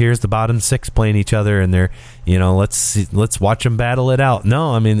 here's the bottom 6 playing each other, and they're, let's watch them battle it out.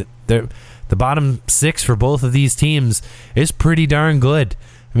 No, I mean, the bottom 6 for both of these teams is pretty darn good.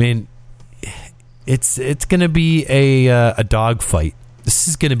 I mean, it's going to be a dog fight. This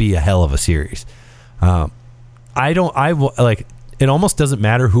is going to be a hell of a series. It almost doesn't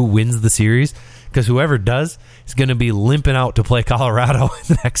matter who wins the series, because whoever does is going to be limping out to play Colorado in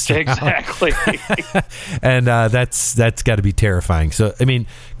the next round. Exactly. And that's got to be terrifying. So, I mean,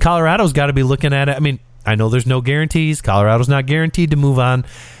 Colorado's got to be looking at it. I mean, I know there's no guarantees. Colorado's not guaranteed to move on.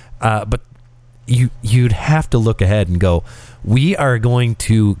 But you'd have to look ahead and go, we are going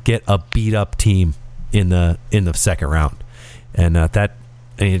to get a beat-up team in the second round. And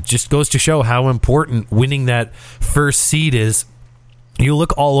it just goes to show how important winning that first seed is. You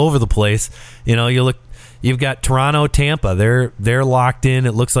look all over the place. You've got Toronto, Tampa. They're locked in.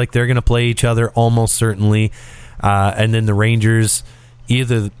 It looks like they're going to play each other almost certainly. And then the Rangers,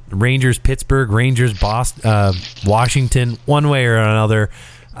 either Rangers, Pittsburgh, Rangers, Boston, Washington, one way or another.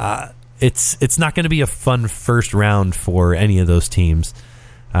 It's not going to be a fun first round for any of those teams.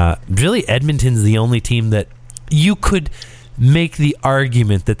 Really, Edmonton's the only team that you could make the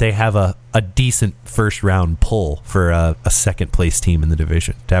argument that they have a decent first round pull for a second place team in the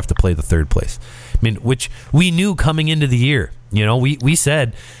division to have to play the third place. I mean, which we knew coming into the year. We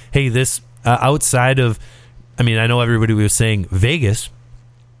said, hey, this outside of, I mean, I know everybody was saying Vegas,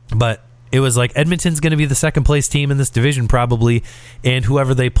 but it was like Edmonton's going to be the second place team in this division probably, and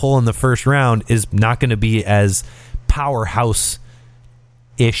whoever they pull in the first round is not going to be as powerhouse-ish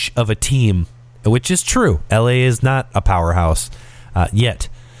of a team, which is true. LA is not a powerhouse yet.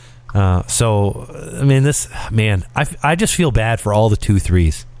 So, I mean, I just feel bad for all the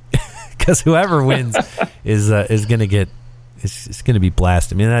 2-3s because whoever wins is going to get, it's going to be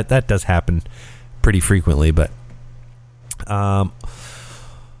blasted. I mean, that does happen pretty frequently, but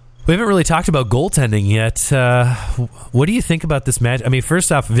we haven't really talked about goaltending yet. What do you think about this match? I mean,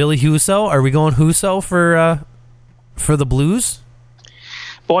 first off, Ville Husso. Are we going Husso for the Blues?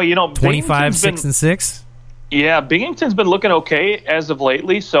 Boy, 25, 6-6. Yeah, Binghamton's been looking okay as of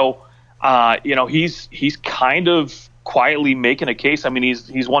lately. So, he's kind of quietly making a case. I mean,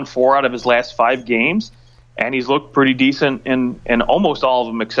 he's won 4 out of his last 5 games, and he's looked pretty decent in almost all of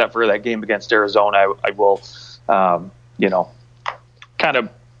them except for that game against Arizona. I will, kind of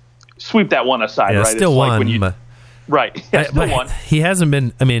sweep that one aside. Yeah, right? Still won. Right. Yeah, still won. He hasn't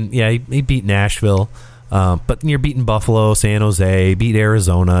been. I mean, yeah, he beat Nashville. But you're beating Buffalo, San Jose, beat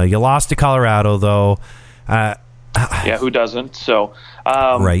Arizona. You lost to Colorado, though. Yeah, who doesn't? So,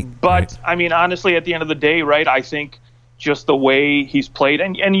 right. But, right. I mean, honestly, at the end of the day, right, I think just the way he's played,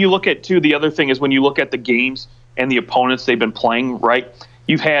 and you look at, too, the other thing is when you look at the games and the opponents they've been playing, right,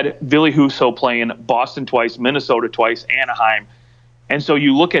 you've had Ville Husso playing Boston twice, Minnesota twice, Anaheim. And so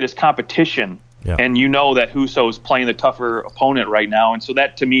you look at his competition, and you know that Husso is playing the tougher opponent right now. And so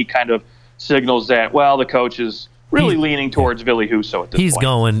that, to me, kind of signals that, well, the coach is really leaning towards Ville Husso at this point. He's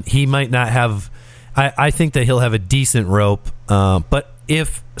going. He might not have – I think that he'll have a decent rope. But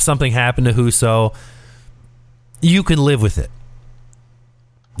if something happened to Husso, you can live with it.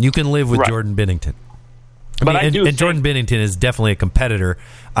 You can live with Jordan Binnington. Jordan Binnington is definitely a competitor.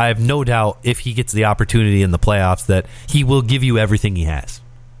 I have no doubt if he gets the opportunity in the playoffs that he will give you everything he has.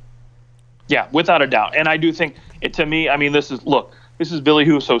 Yeah, without a doubt. And I do think, to me, I mean, this is Billy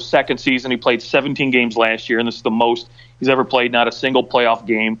Husso's second season. He played 17 games last year, and this is the most he's ever played, not a single playoff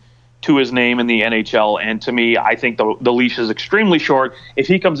game to his name in the NHL. And to me, I think the leash is extremely short. If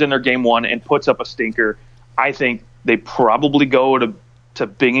he comes in there game one and puts up a stinker, I think they probably go to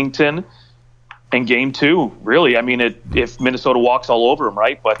Binghamton in game two. Really, I mean, if Minnesota walks all over him,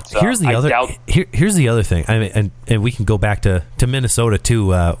 right? But here's the other thing. I mean, and we can go back to Minnesota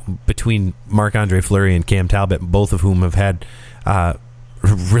too. Between Marc-Andre Fleury and Cam Talbot, both of whom have had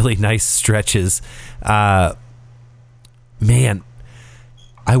really nice stretches. Man,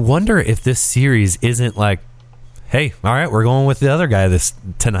 I wonder if this series isn't like, hey, all right, we're going with the other guy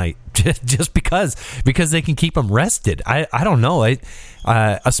tonight, just because they can keep him rested. I don't know.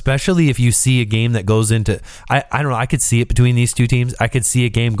 Especially if you see a game that goes into, I don't know. I could see it between these two teams. I could see a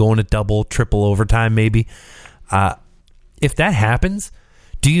game going to double, triple overtime, maybe. If that happens,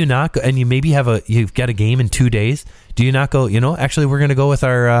 do you not go, and you've got a game in 2 days? Do you not go, actually we're going to go with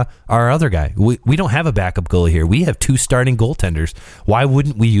our other guy. We don't have a backup goalie here. We have two starting goaltenders. Why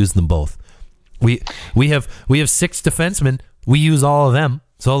wouldn't we use them both? We have 6 defensemen. We use all of them.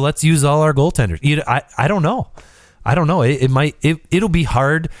 So let's use all our goaltenders. I don't know. I don't know. It'll be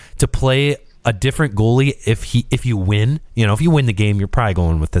hard to play a different goalie if you win. If you win the game, you're probably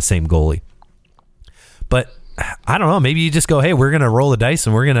going with the same goalie. But I don't know. Maybe you just go, hey, we're going to roll the dice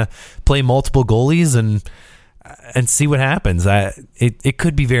and we're going to play multiple goalies and see what happens. It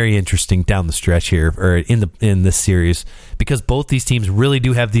could be very interesting down the stretch here, or in this series, because both these teams really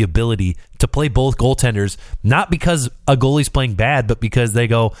do have the ability to play both goaltenders, not because a goalie's playing bad, but because they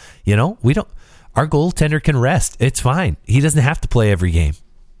go, our goaltender can rest. It's fine. He doesn't have to play every game.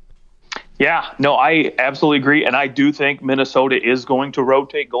 Yeah, no, I absolutely agree. And I do think Minnesota is going to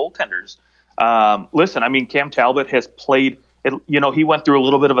rotate goaltenders. Listen, I mean, Cam Talbot has played, he went through a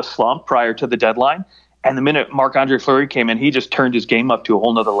little bit of a slump prior to the deadline. And the minute Marc-Andre Fleury came in, he just turned his game up to a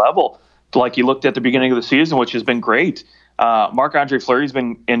whole nother level, like he looked at the beginning of the season, which has been great. Marc-Andre Fleury's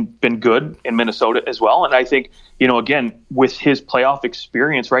been good in Minnesota as well. And I think, again, with his playoff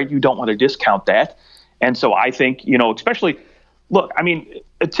experience, right, you don't want to discount that. And so I think, especially, look, I mean,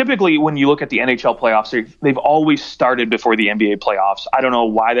 typically when you look at the NHL playoffs, they've always started before the NBA playoffs. I don't know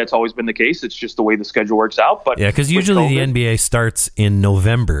why that's always been the case. It's just the way the schedule works out. But yeah, because usually the NBA starts in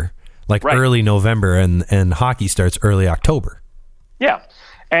November. Early November, and hockey starts early October. Yeah.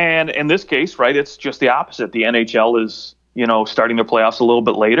 And in this case, right, it's just the opposite. The NHL is, starting their playoffs a little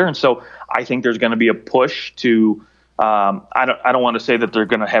bit later. And so I think there's going to be a push to, I don't want to say that they're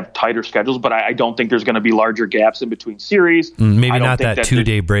going to have tighter schedules, but I don't think there's going to be larger gaps in between series. Maybe not that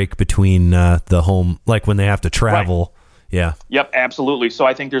 2-day break between the home, like when they have to travel. Right. Yeah. Yep, absolutely. So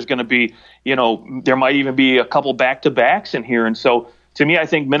I think there's going to be, there might even be a couple back-to-backs in here. And so, to me, I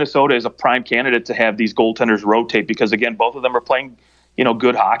think Minnesota is a prime candidate to have these goaltenders rotate because, again, both of them are playing,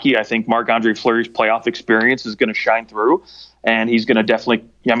 good hockey. I think Marc-Andre Fleury's playoff experience is going to shine through, and he's going to definitely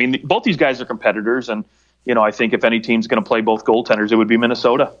 – I mean, both these guys are competitors, and, I think if any team's going to play both goaltenders, it would be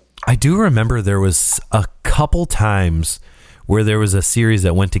Minnesota. I do remember there was a couple times where there was a series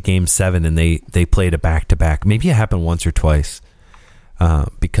that went to Game 7 and they played a back-to-back. Maybe it happened once or twice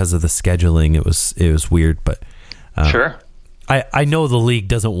because of the scheduling. It was weird, but sure. I know the league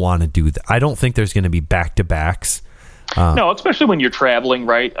doesn't want to do that. I don't think there's going to be back-to-backs. No, especially when you're traveling,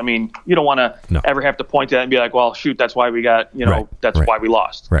 right? I mean, you don't want to ever have to point to that and be like, well, shoot, that's why we got, that's why we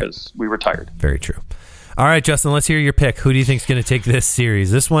lost, because we retired. Very true. All right, Justin, let's hear your pick. Who do you think is going to take this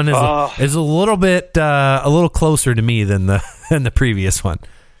series? This one is a little bit, a little closer to me than the previous one.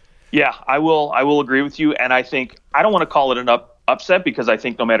 Yeah, I will agree with you. And I think, I don't want to call it an upset because I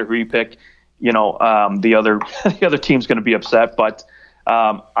think no matter who you pick, the other team's going to be upset, but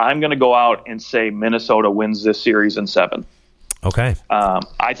I'm going to go out and say Minnesota wins this series in 7. Okay.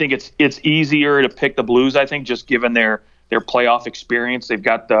 I think it's easier to pick the Blues. I think just given their playoff experience, they've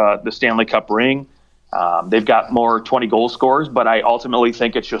got the Stanley Cup ring. They've got more 20 goal scorers, but I ultimately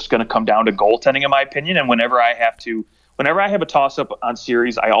think it's just going to come down to goaltending, in my opinion. And whenever I have a toss up on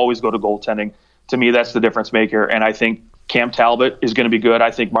series, I always go to goaltending. To me, that's the difference maker. And I think Cam Talbot is going to be good.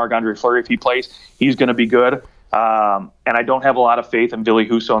 I think Marc-Andre Fleury, if he plays, he's going to be good. And I don't have a lot of faith in Billy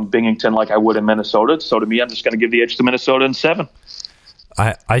Husso and Binghamton like I would in Minnesota. So to me, I'm just going to give the edge to Minnesota in 7.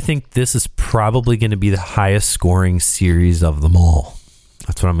 I think this is probably going to be the highest scoring series of them all.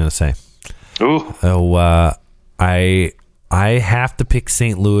 That's what I'm going to say. Ooh. So I have to pick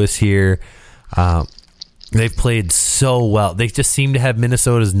St. Louis here. They've played so well. They just seem to have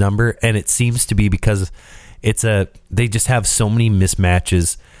Minnesota's number, and it seems to be because they just have so many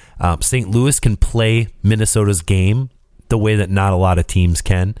mismatches. St. Louis can play Minnesota's game the way that not a lot of teams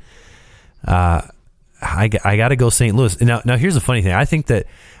can. I got to go St. Louis. Now here's the funny thing. I think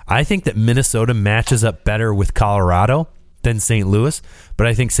that Minnesota matches up better with Colorado than St. Louis, but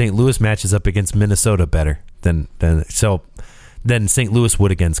I think St. Louis matches up against Minnesota better than St. Louis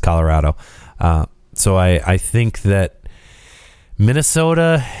would against Colorado. So I think that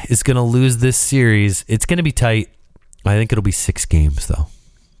Minnesota is going to lose this series. It's going to be tight. I think it'll be 6 games, though.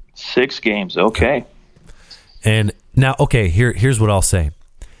 6 games, okay. And now, okay, here's what I'll say.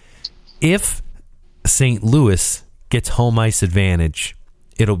 If St. Louis gets home ice advantage,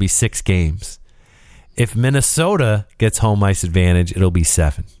 it'll be 6 games. If Minnesota gets home ice advantage, it'll be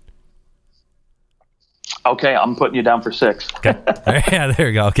 7. Okay, I'm putting you down for 6. Okay. Yeah, there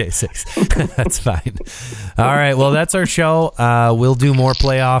you go. Okay, 6. That's fine. All right, well, that's our show. We'll do more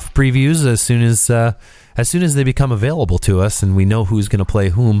playoff previews as soon as they become available to us, and we know who's going to play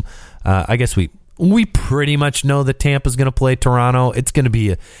whom. I guess we pretty much know that Tampa's going to play Toronto.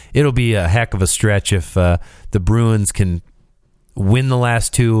 It'll be a heck of a stretch if the Bruins can win the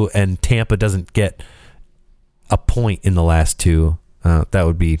last 2 and Tampa doesn't get a point in the last 2. That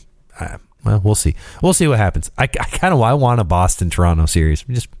would be. Well, we'll see. We'll see what happens. I want a Boston-Toronto series.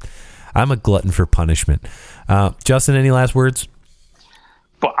 I'm a glutton for punishment. Justin, any last words?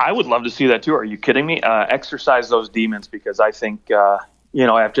 But I would love to see that too. Are you kidding me? Exercise those demons, because I think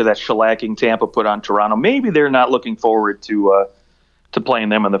after that shellacking Tampa put on Toronto, maybe they're not looking forward to playing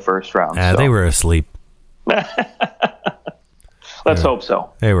them in the first round. They were asleep. Let's hope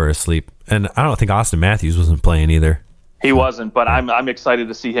so. They were asleep, and I don't think Austin Matthews wasn't playing either. He wasn't, but I'm excited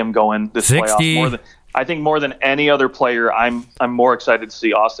to see him go in this 60. playoff. More than any other player, I'm more excited to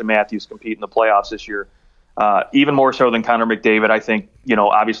see Austin Matthews compete in the playoffs this year. Even more so than Connor McDavid. I think,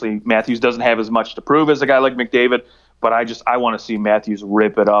 obviously Matthews doesn't have as much to prove as a guy like McDavid, but I want to see Matthews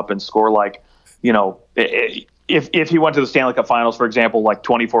rip it up and score if he went to the Stanley Cup Finals, for example, like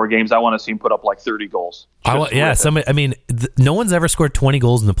 24 games, I want to see him put up like 30 goals. No one's ever scored 20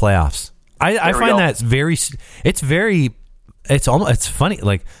 goals in the playoffs. I find that it's funny.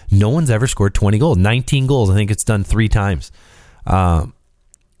 Like, no one's ever scored 20 goals, 19 goals. I think it's done 3 times. So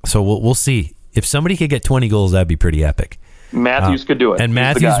we'll see. If somebody could get 20 goals, that'd be pretty epic. Matthews could do it. And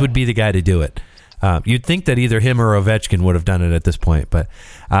Matthews would be the guy to do it. You'd think that either him or Ovechkin would have done it at this point. But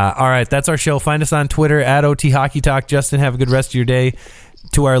all right, that's our show. Find us on Twitter at OT Hockey Talk. Justin, have a good rest of your day.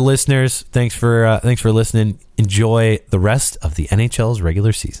 To our listeners, thanks for listening. Enjoy the rest of the NHL's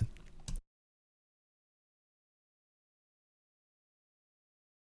regular season.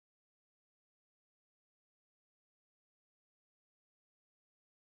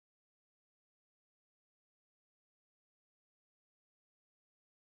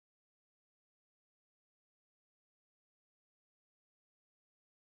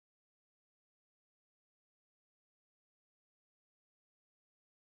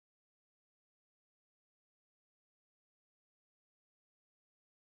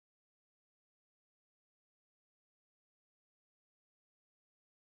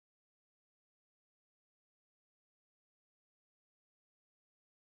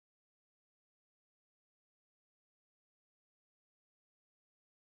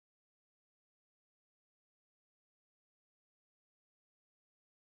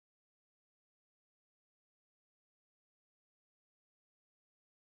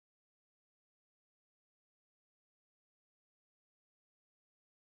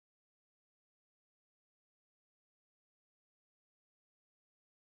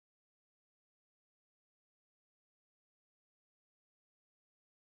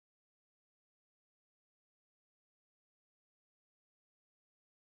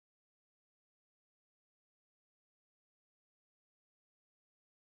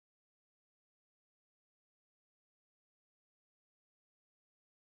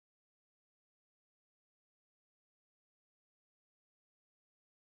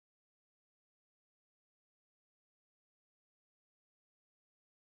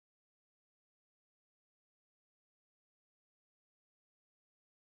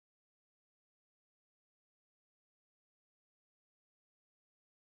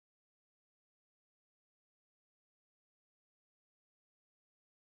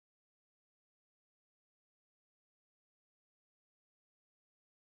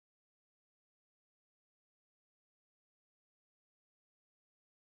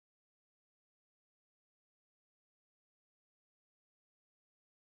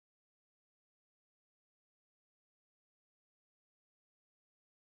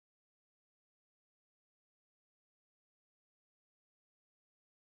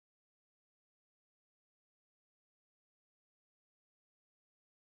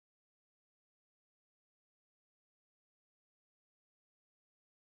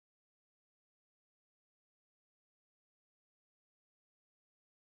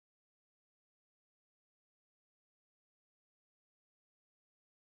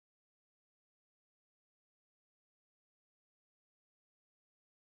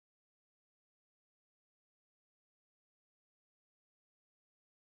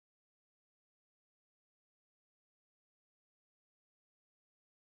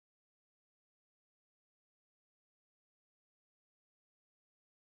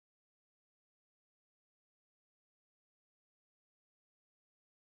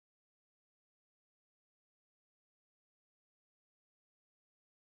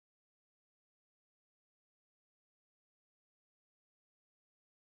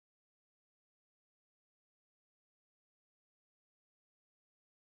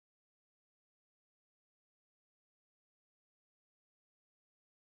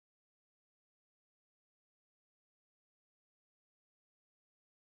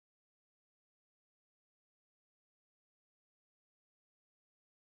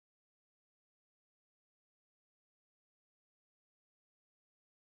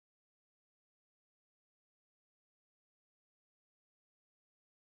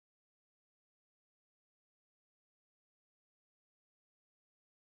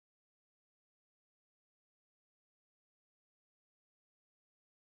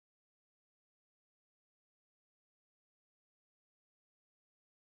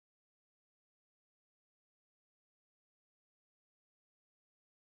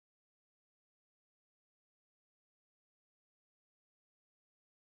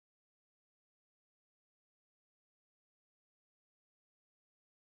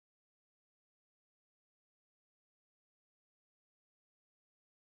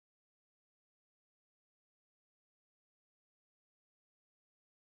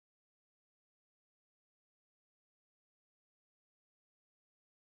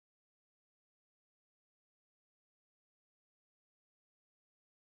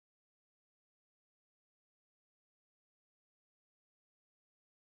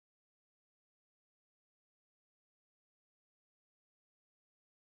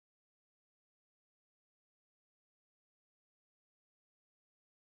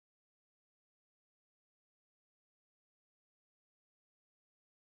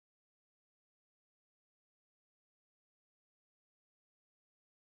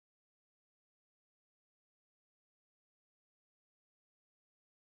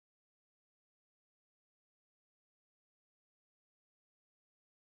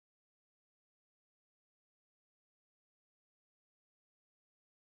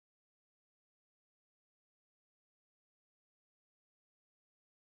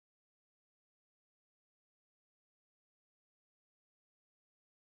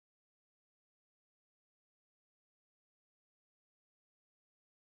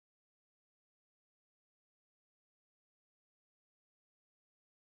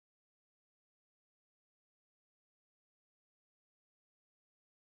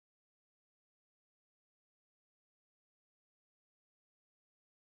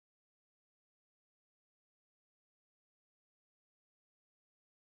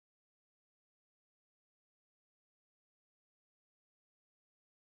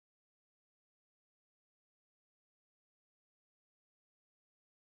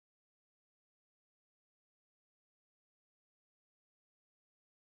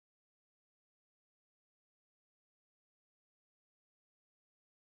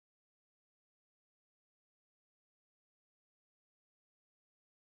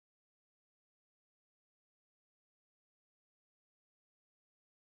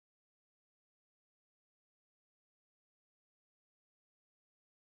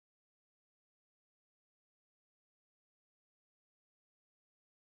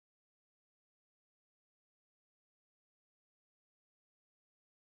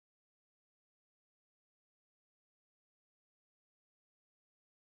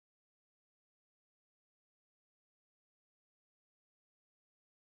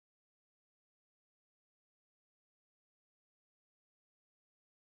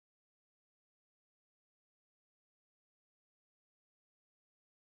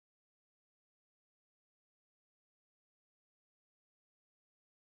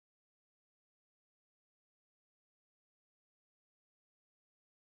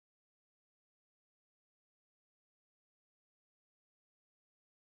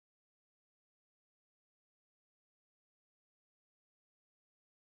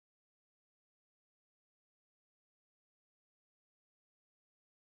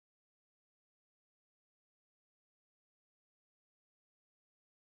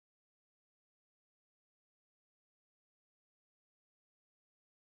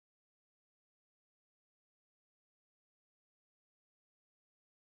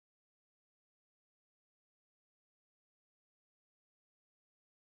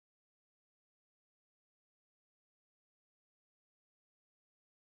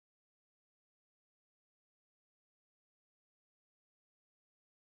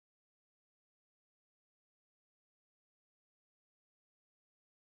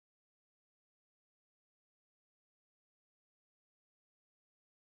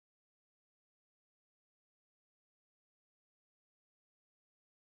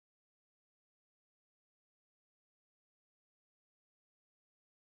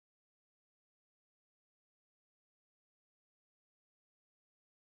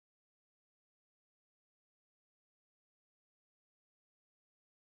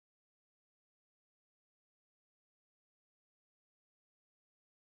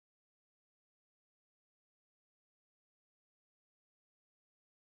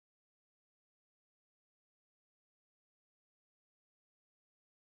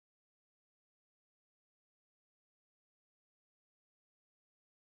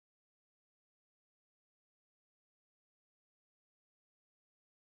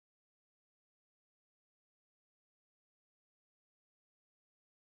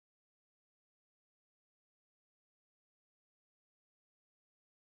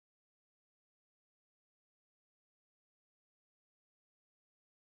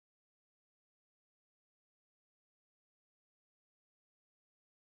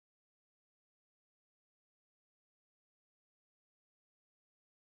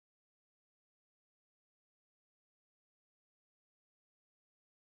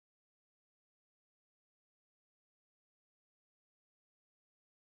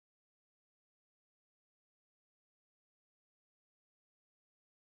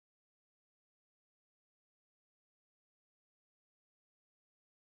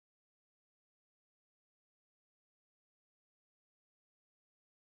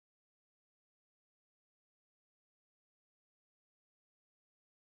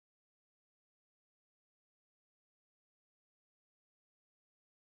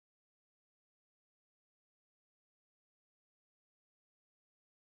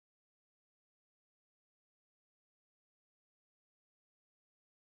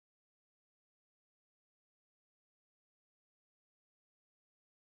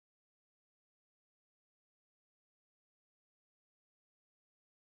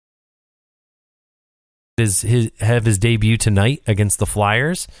 have his debut tonight against the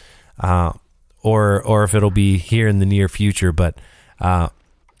Flyers, or if it'll be here in the near future. But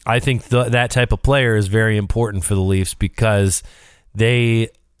I think that type of player is very important for the Leafs because they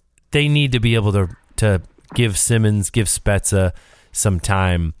need to be able to give Simmons, give Spezza some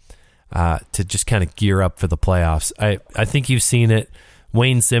time to just kind of gear up for the playoffs. I think you've seen it.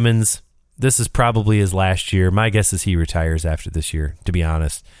 Wayne Simmons, this is probably his last year. My guess is he retires after this year, to be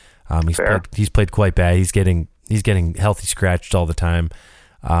honest. He's played quite bad. He's getting healthy scratched all the time.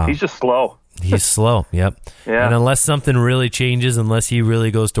 He's just slow. He's slow. Yep. Yeah. And unless something really changes, unless he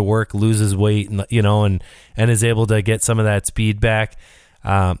really goes to work, loses weight, and is able to get some of that speed back.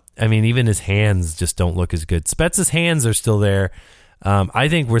 Even his hands just don't look as good. Spezza's hands are still there. I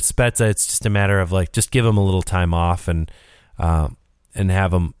think with Spezza, it's just a matter of just give him a little time off and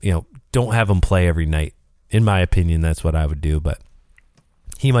have him, don't have him play every night. In my opinion, that's what I would do. But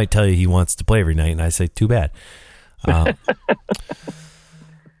he might tell you he wants to play every night, and I say, too bad.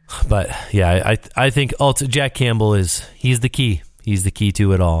 But yeah, I think Jack Campbell he's the key. He's the key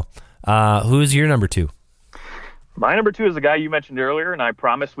to it all. Who's your number 2? My number 2 is the guy you mentioned earlier, and I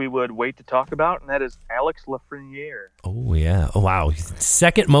promised we would wait to talk about, and that is Alex Lafreniere. Oh, yeah. Oh, wow.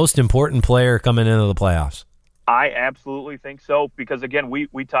 Second most important player coming into the playoffs. I absolutely think so, because, again,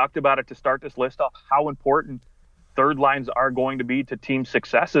 we talked about it to start this list off, how important third lines are going to be to team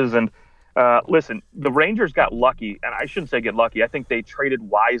successes. And listen, the Rangers got lucky, and I shouldn't say get lucky. I think they traded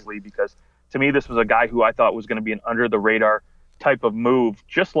wisely because, to me, this was a guy who I thought was going to be an under-the-radar type of move,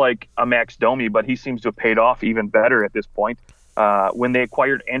 just like a Max Domi, but he seems to have paid off even better at this point when they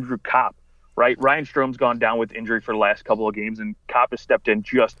acquired Andrew Kopp, right? Ryan Strom's gone down with injury for the last couple of games, and Kopp has stepped in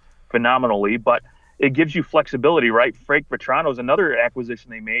just phenomenally, but it gives you flexibility, right? Frank Vetrano is another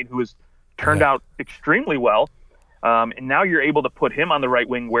acquisition they made who has turned out extremely well. And now you're able to put him on the right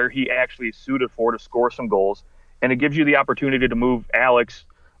wing where he actually is suited for to score some goals. And it gives you the opportunity to move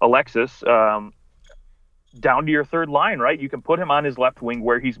Alexis down to your third line, right? You can put him on his left wing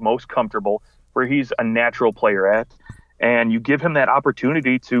where he's most comfortable, where he's a natural player at. And you give him that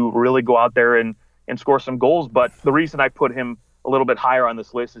opportunity to really go out there and score some goals. But the reason I put him a little bit higher on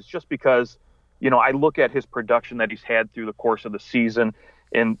this list is just because, I look at his production that he's had through the course of the season.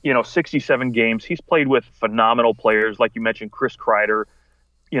 In 67 games, he's played with phenomenal players, like you mentioned, Chris Kreider.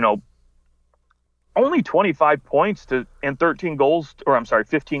 Only 25 points and 15 goals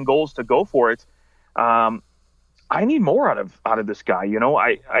to go for it. I need more out of this guy.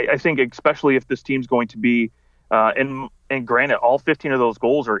 I think especially if this team's going to be, and granted, all 15 of those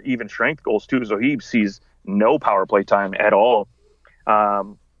goals are even strength goals too, so he sees no power play time at all.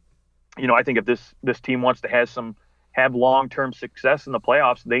 I think if this team wants to have long-term success in the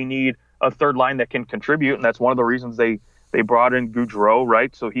playoffs, they need a third line that can contribute, and that's one of the reasons they brought in Gaudreau,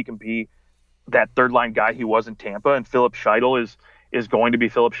 right? So he can be that third line guy he was in Tampa, and Philip Scheidel is going to be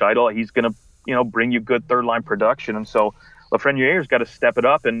Philip Scheidel. He's going to bring you good third line production, and so Lafreniere's got to step it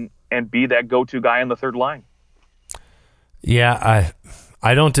up and be that go-to guy on the third line. Yeah,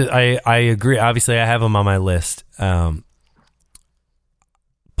 I agree. Obviously, I have him on my list.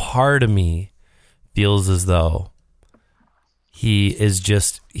 Part of me feels as though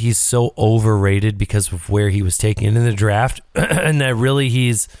he's so overrated because of where he was taken in the draft and that really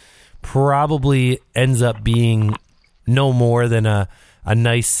he's probably ends up being no more than a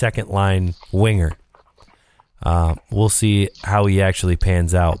nice second line winger. We'll see how he actually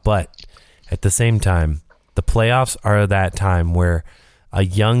pans out. But at the same time, the playoffs are that time where a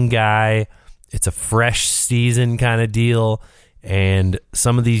young guy, it's a fresh season kind of deal, and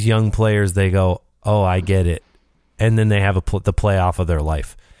some of these young players, they go, oh, I get it. And then they have the playoff of their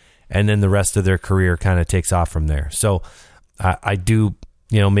life. And then the rest of their career kind of takes off from there. So I do,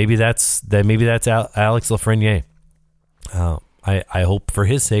 maybe that's Alex Lafreniere. I hope for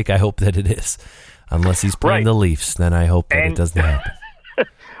his sake, I hope that it is. Unless he's playing the Leafs, then I hope that it doesn't happen.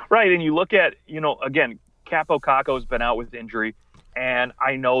 Right, and you look at, again, Capo Caco's been out with injury, and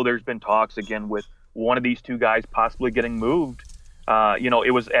I know there's been talks again with one of these two guys possibly getting moved.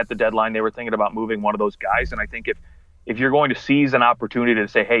 It was at the deadline they were thinking about moving one of those guys, and I think if you're going to seize an opportunity to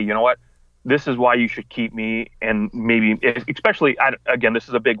say, hey, you know what, this is why you should keep me, and maybe, especially, again, this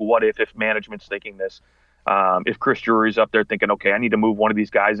is a big what if management's thinking this. If Chris Drury's up there thinking, okay, I need to move one of these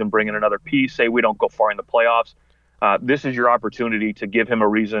guys and bring in another piece, say we don't go far in the playoffs, this is your opportunity to give him a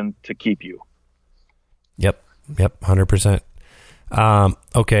reason to keep you. Yep, 100%.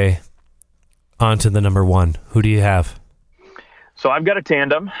 Okay, on to the number 1. Who do you have? So I've got a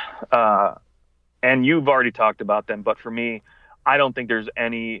tandem, and you've already talked about them, but for me, I don't think there's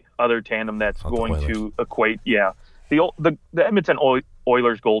any other tandem that's going to equate. Yeah, the Edmonton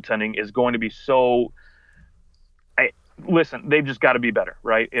Oilers goaltending is going to be so listen, they've just got to be better,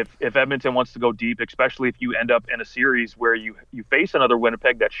 right? If Edmonton wants to go deep, especially if you end up in a series where you face another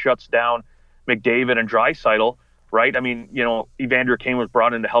Winnipeg that shuts down McDavid and Draisaitl, right? I mean, Evander Kane was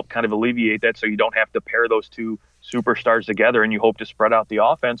brought in to help kind of alleviate that, so you don't have to pair those two superstars together, and you hope to spread out the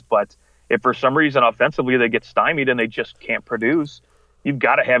offense. But if for some reason offensively they get stymied and they just can't produce, you've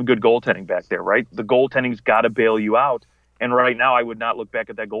got to have good goaltending back there, right? The goaltending's got to bail you out. And right now, I would not look back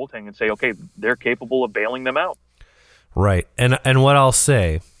at that goaltending and say, okay, they're capable of bailing them out. Right. And what I'll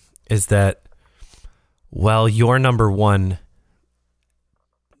say is that while you're number one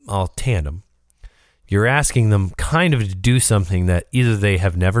tandem, you're asking them kind of to do something that either they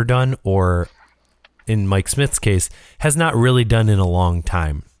have never done or, in Mike Smith's case, has not really done in a long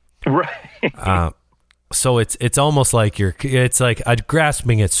time. Right. So it's almost like it's like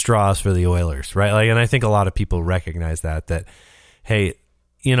grasping at straws for the Oilers, right? Like, and I think a lot of people recognize that hey,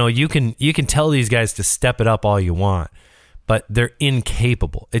 you can tell these guys to step it up all you want, but they're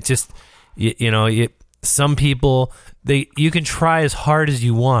incapable. It's just some people, you can try as hard as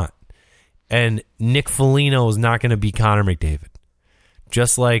you want, and Nick Foligno is not going to be Connor McDavid,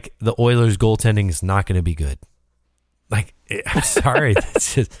 just like the Oilers goaltending is not going to be good. Like, I'm sorry,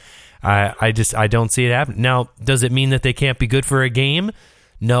 that's just. I don't see it happen. Now, does it mean that they can't be good for a game?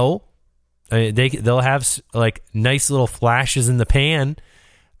 No. They'll have like nice little flashes in the pan,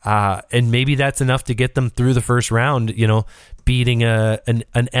 and maybe that's enough to get them through the first round. Beating an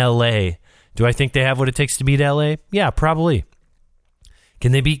LA. Do I think they have what it takes to beat LA? Yeah, probably.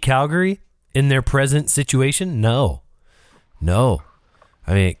 Can they beat Calgary in their present situation? No.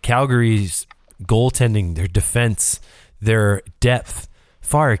 I mean, Calgary's goaltending, their defense, their depth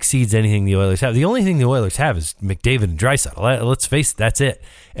far exceeds anything the Oilers have. The only thing the Oilers have is McDavid and Draisaitl. Let's face it, that's it.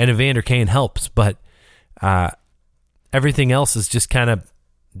 And Evander Kane helps, but everything else has just kind of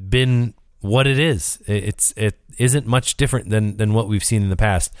been what it is. It isn't much different than what we've seen in the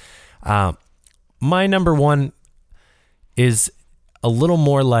past. My number one is a little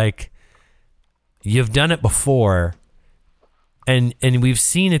more like you've done it before, and we've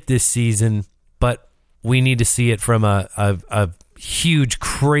seen it this season, but we need to see it from a huge,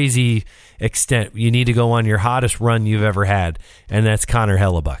 crazy extent. You need to go on your hottest run you've ever had, and that's Connor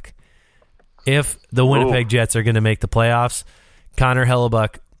Hellebuyck. If the Winnipeg Jets are going to make the playoffs, Connor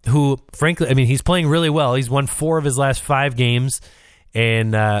Hellebuyck, who, frankly, I mean, he's playing really well. He's won 4 of his last 5 games,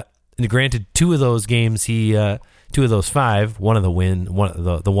 and granted, 2 of those games, 2 of those 5, one of the win,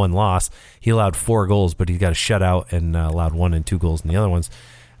 the one loss, he allowed 4 goals, but he got a shutout and allowed 1 and 2 goals in the other ones.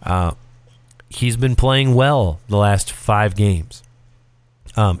 He's been playing well the last 5 games.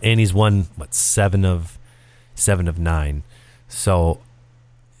 And he's won 7 of 9. So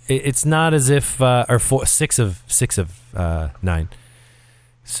it's not as if 6 of 9.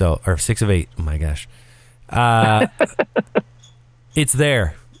 So, or 6 of 8. Oh my gosh. It's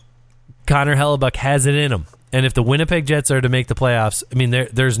there. Connor Hellebuyck has it in him. And if the Winnipeg Jets are to make the playoffs, I mean,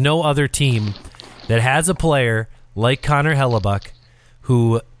 there's no other team that has a player like Connor Hellebuyck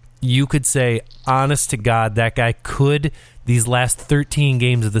who you could say, honest to God, that guy could, these last 13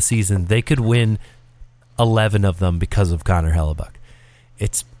 games of the season, they could win 11 of them because of Connor Hellebuyck.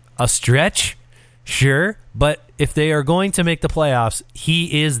 It's a stretch, sure, but if they are going to make the playoffs,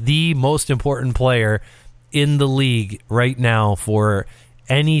 he is the most important player in the league right now for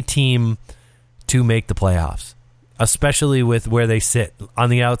any team to make the playoffs, especially with where they sit on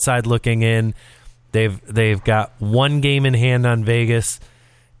the outside looking in. They've got 1 game in hand on Vegas,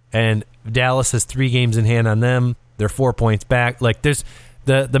 and Dallas has 3 games in hand on them. They're 4 points back. Like, there's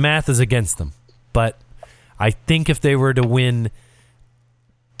the math is against them. But I think if they were to win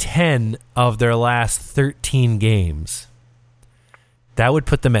 10 of their last 13 games, that would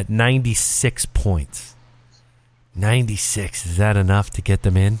put them at 96 points. 96, is that enough to get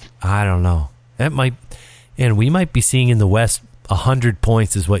them in? I don't know. That might, and we might be seeing in the West 100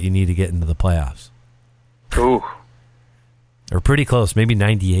 points is what you need to get into the playoffs. Ooh. Or pretty close, maybe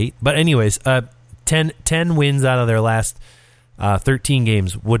 98. But anyways, 10 wins out of their last 13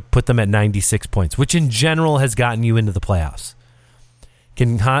 games would put them at 96 points, which in general has gotten you into the playoffs.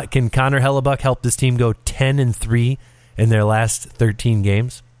 Can Connor Hellebuyck help this team go 10-3 in their last 13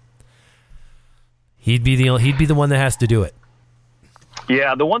 games? He'd be the one that has to do it.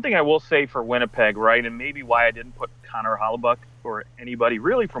 Yeah, the one thing I will say for Winnipeg, right, and maybe why I didn't put Connor Hellebuyck or anybody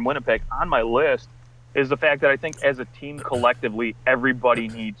really from Winnipeg on my list, is the fact that I think as a team collectively, everybody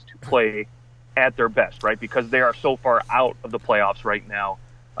needs to play at their best, right? Because they are so far out of the playoffs right now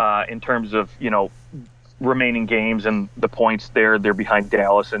in terms of, remaining games and the points there. They're behind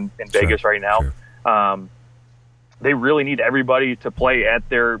Dallas and Vegas right now. Sure. They really need everybody to play at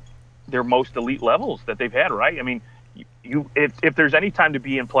their most elite levels that they've had, right? I mean, if there's any time to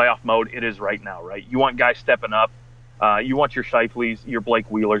be in playoff mode, it is right now, right? You want guys stepping up. You want your Scheifele's, your Blake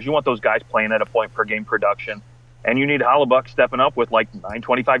Wheelers. You want those guys playing at a point per game production. And you need Hellebuyck stepping up with like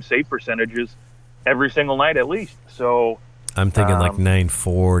 925 save percentages every single night at least. So I'm thinking like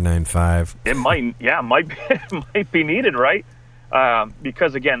 9.4, 9.5. It might be needed, right?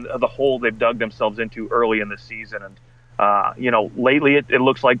 Because again, the hole they've dug themselves into early in the season, and lately it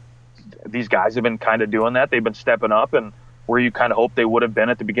looks like these guys have been kind of doing that. They've been stepping up, and where you kind of hope they would have been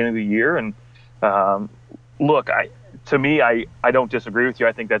at the beginning of the year. And look, to me, I don't disagree with you.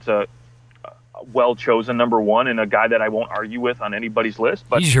 I think that's a well-chosen number one and a guy that I won't argue with on anybody's list.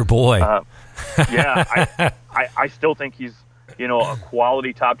 But he's your boy. I still think he's, a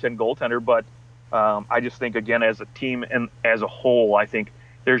quality top 10 goaltender. But I just think, again, as a team and as a whole, I think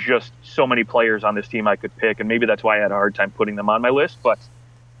there's just so many players on this team I could pick. And maybe that's why I had a hard time putting them on my list. But,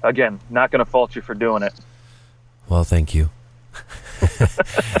 again, not going to fault you for doing it. Well, thank you.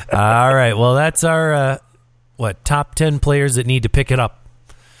 All right. Well, that's our, top 10 players that need to pick it up.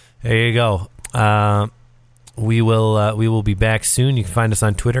 There you go. We will be back soon. You can find us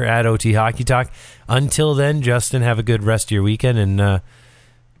on Twitter at OT Hockey Talk. Until then, Justin, have a good rest of your weekend, and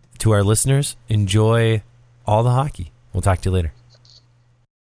to our listeners, enjoy all the hockey. We'll talk to you later.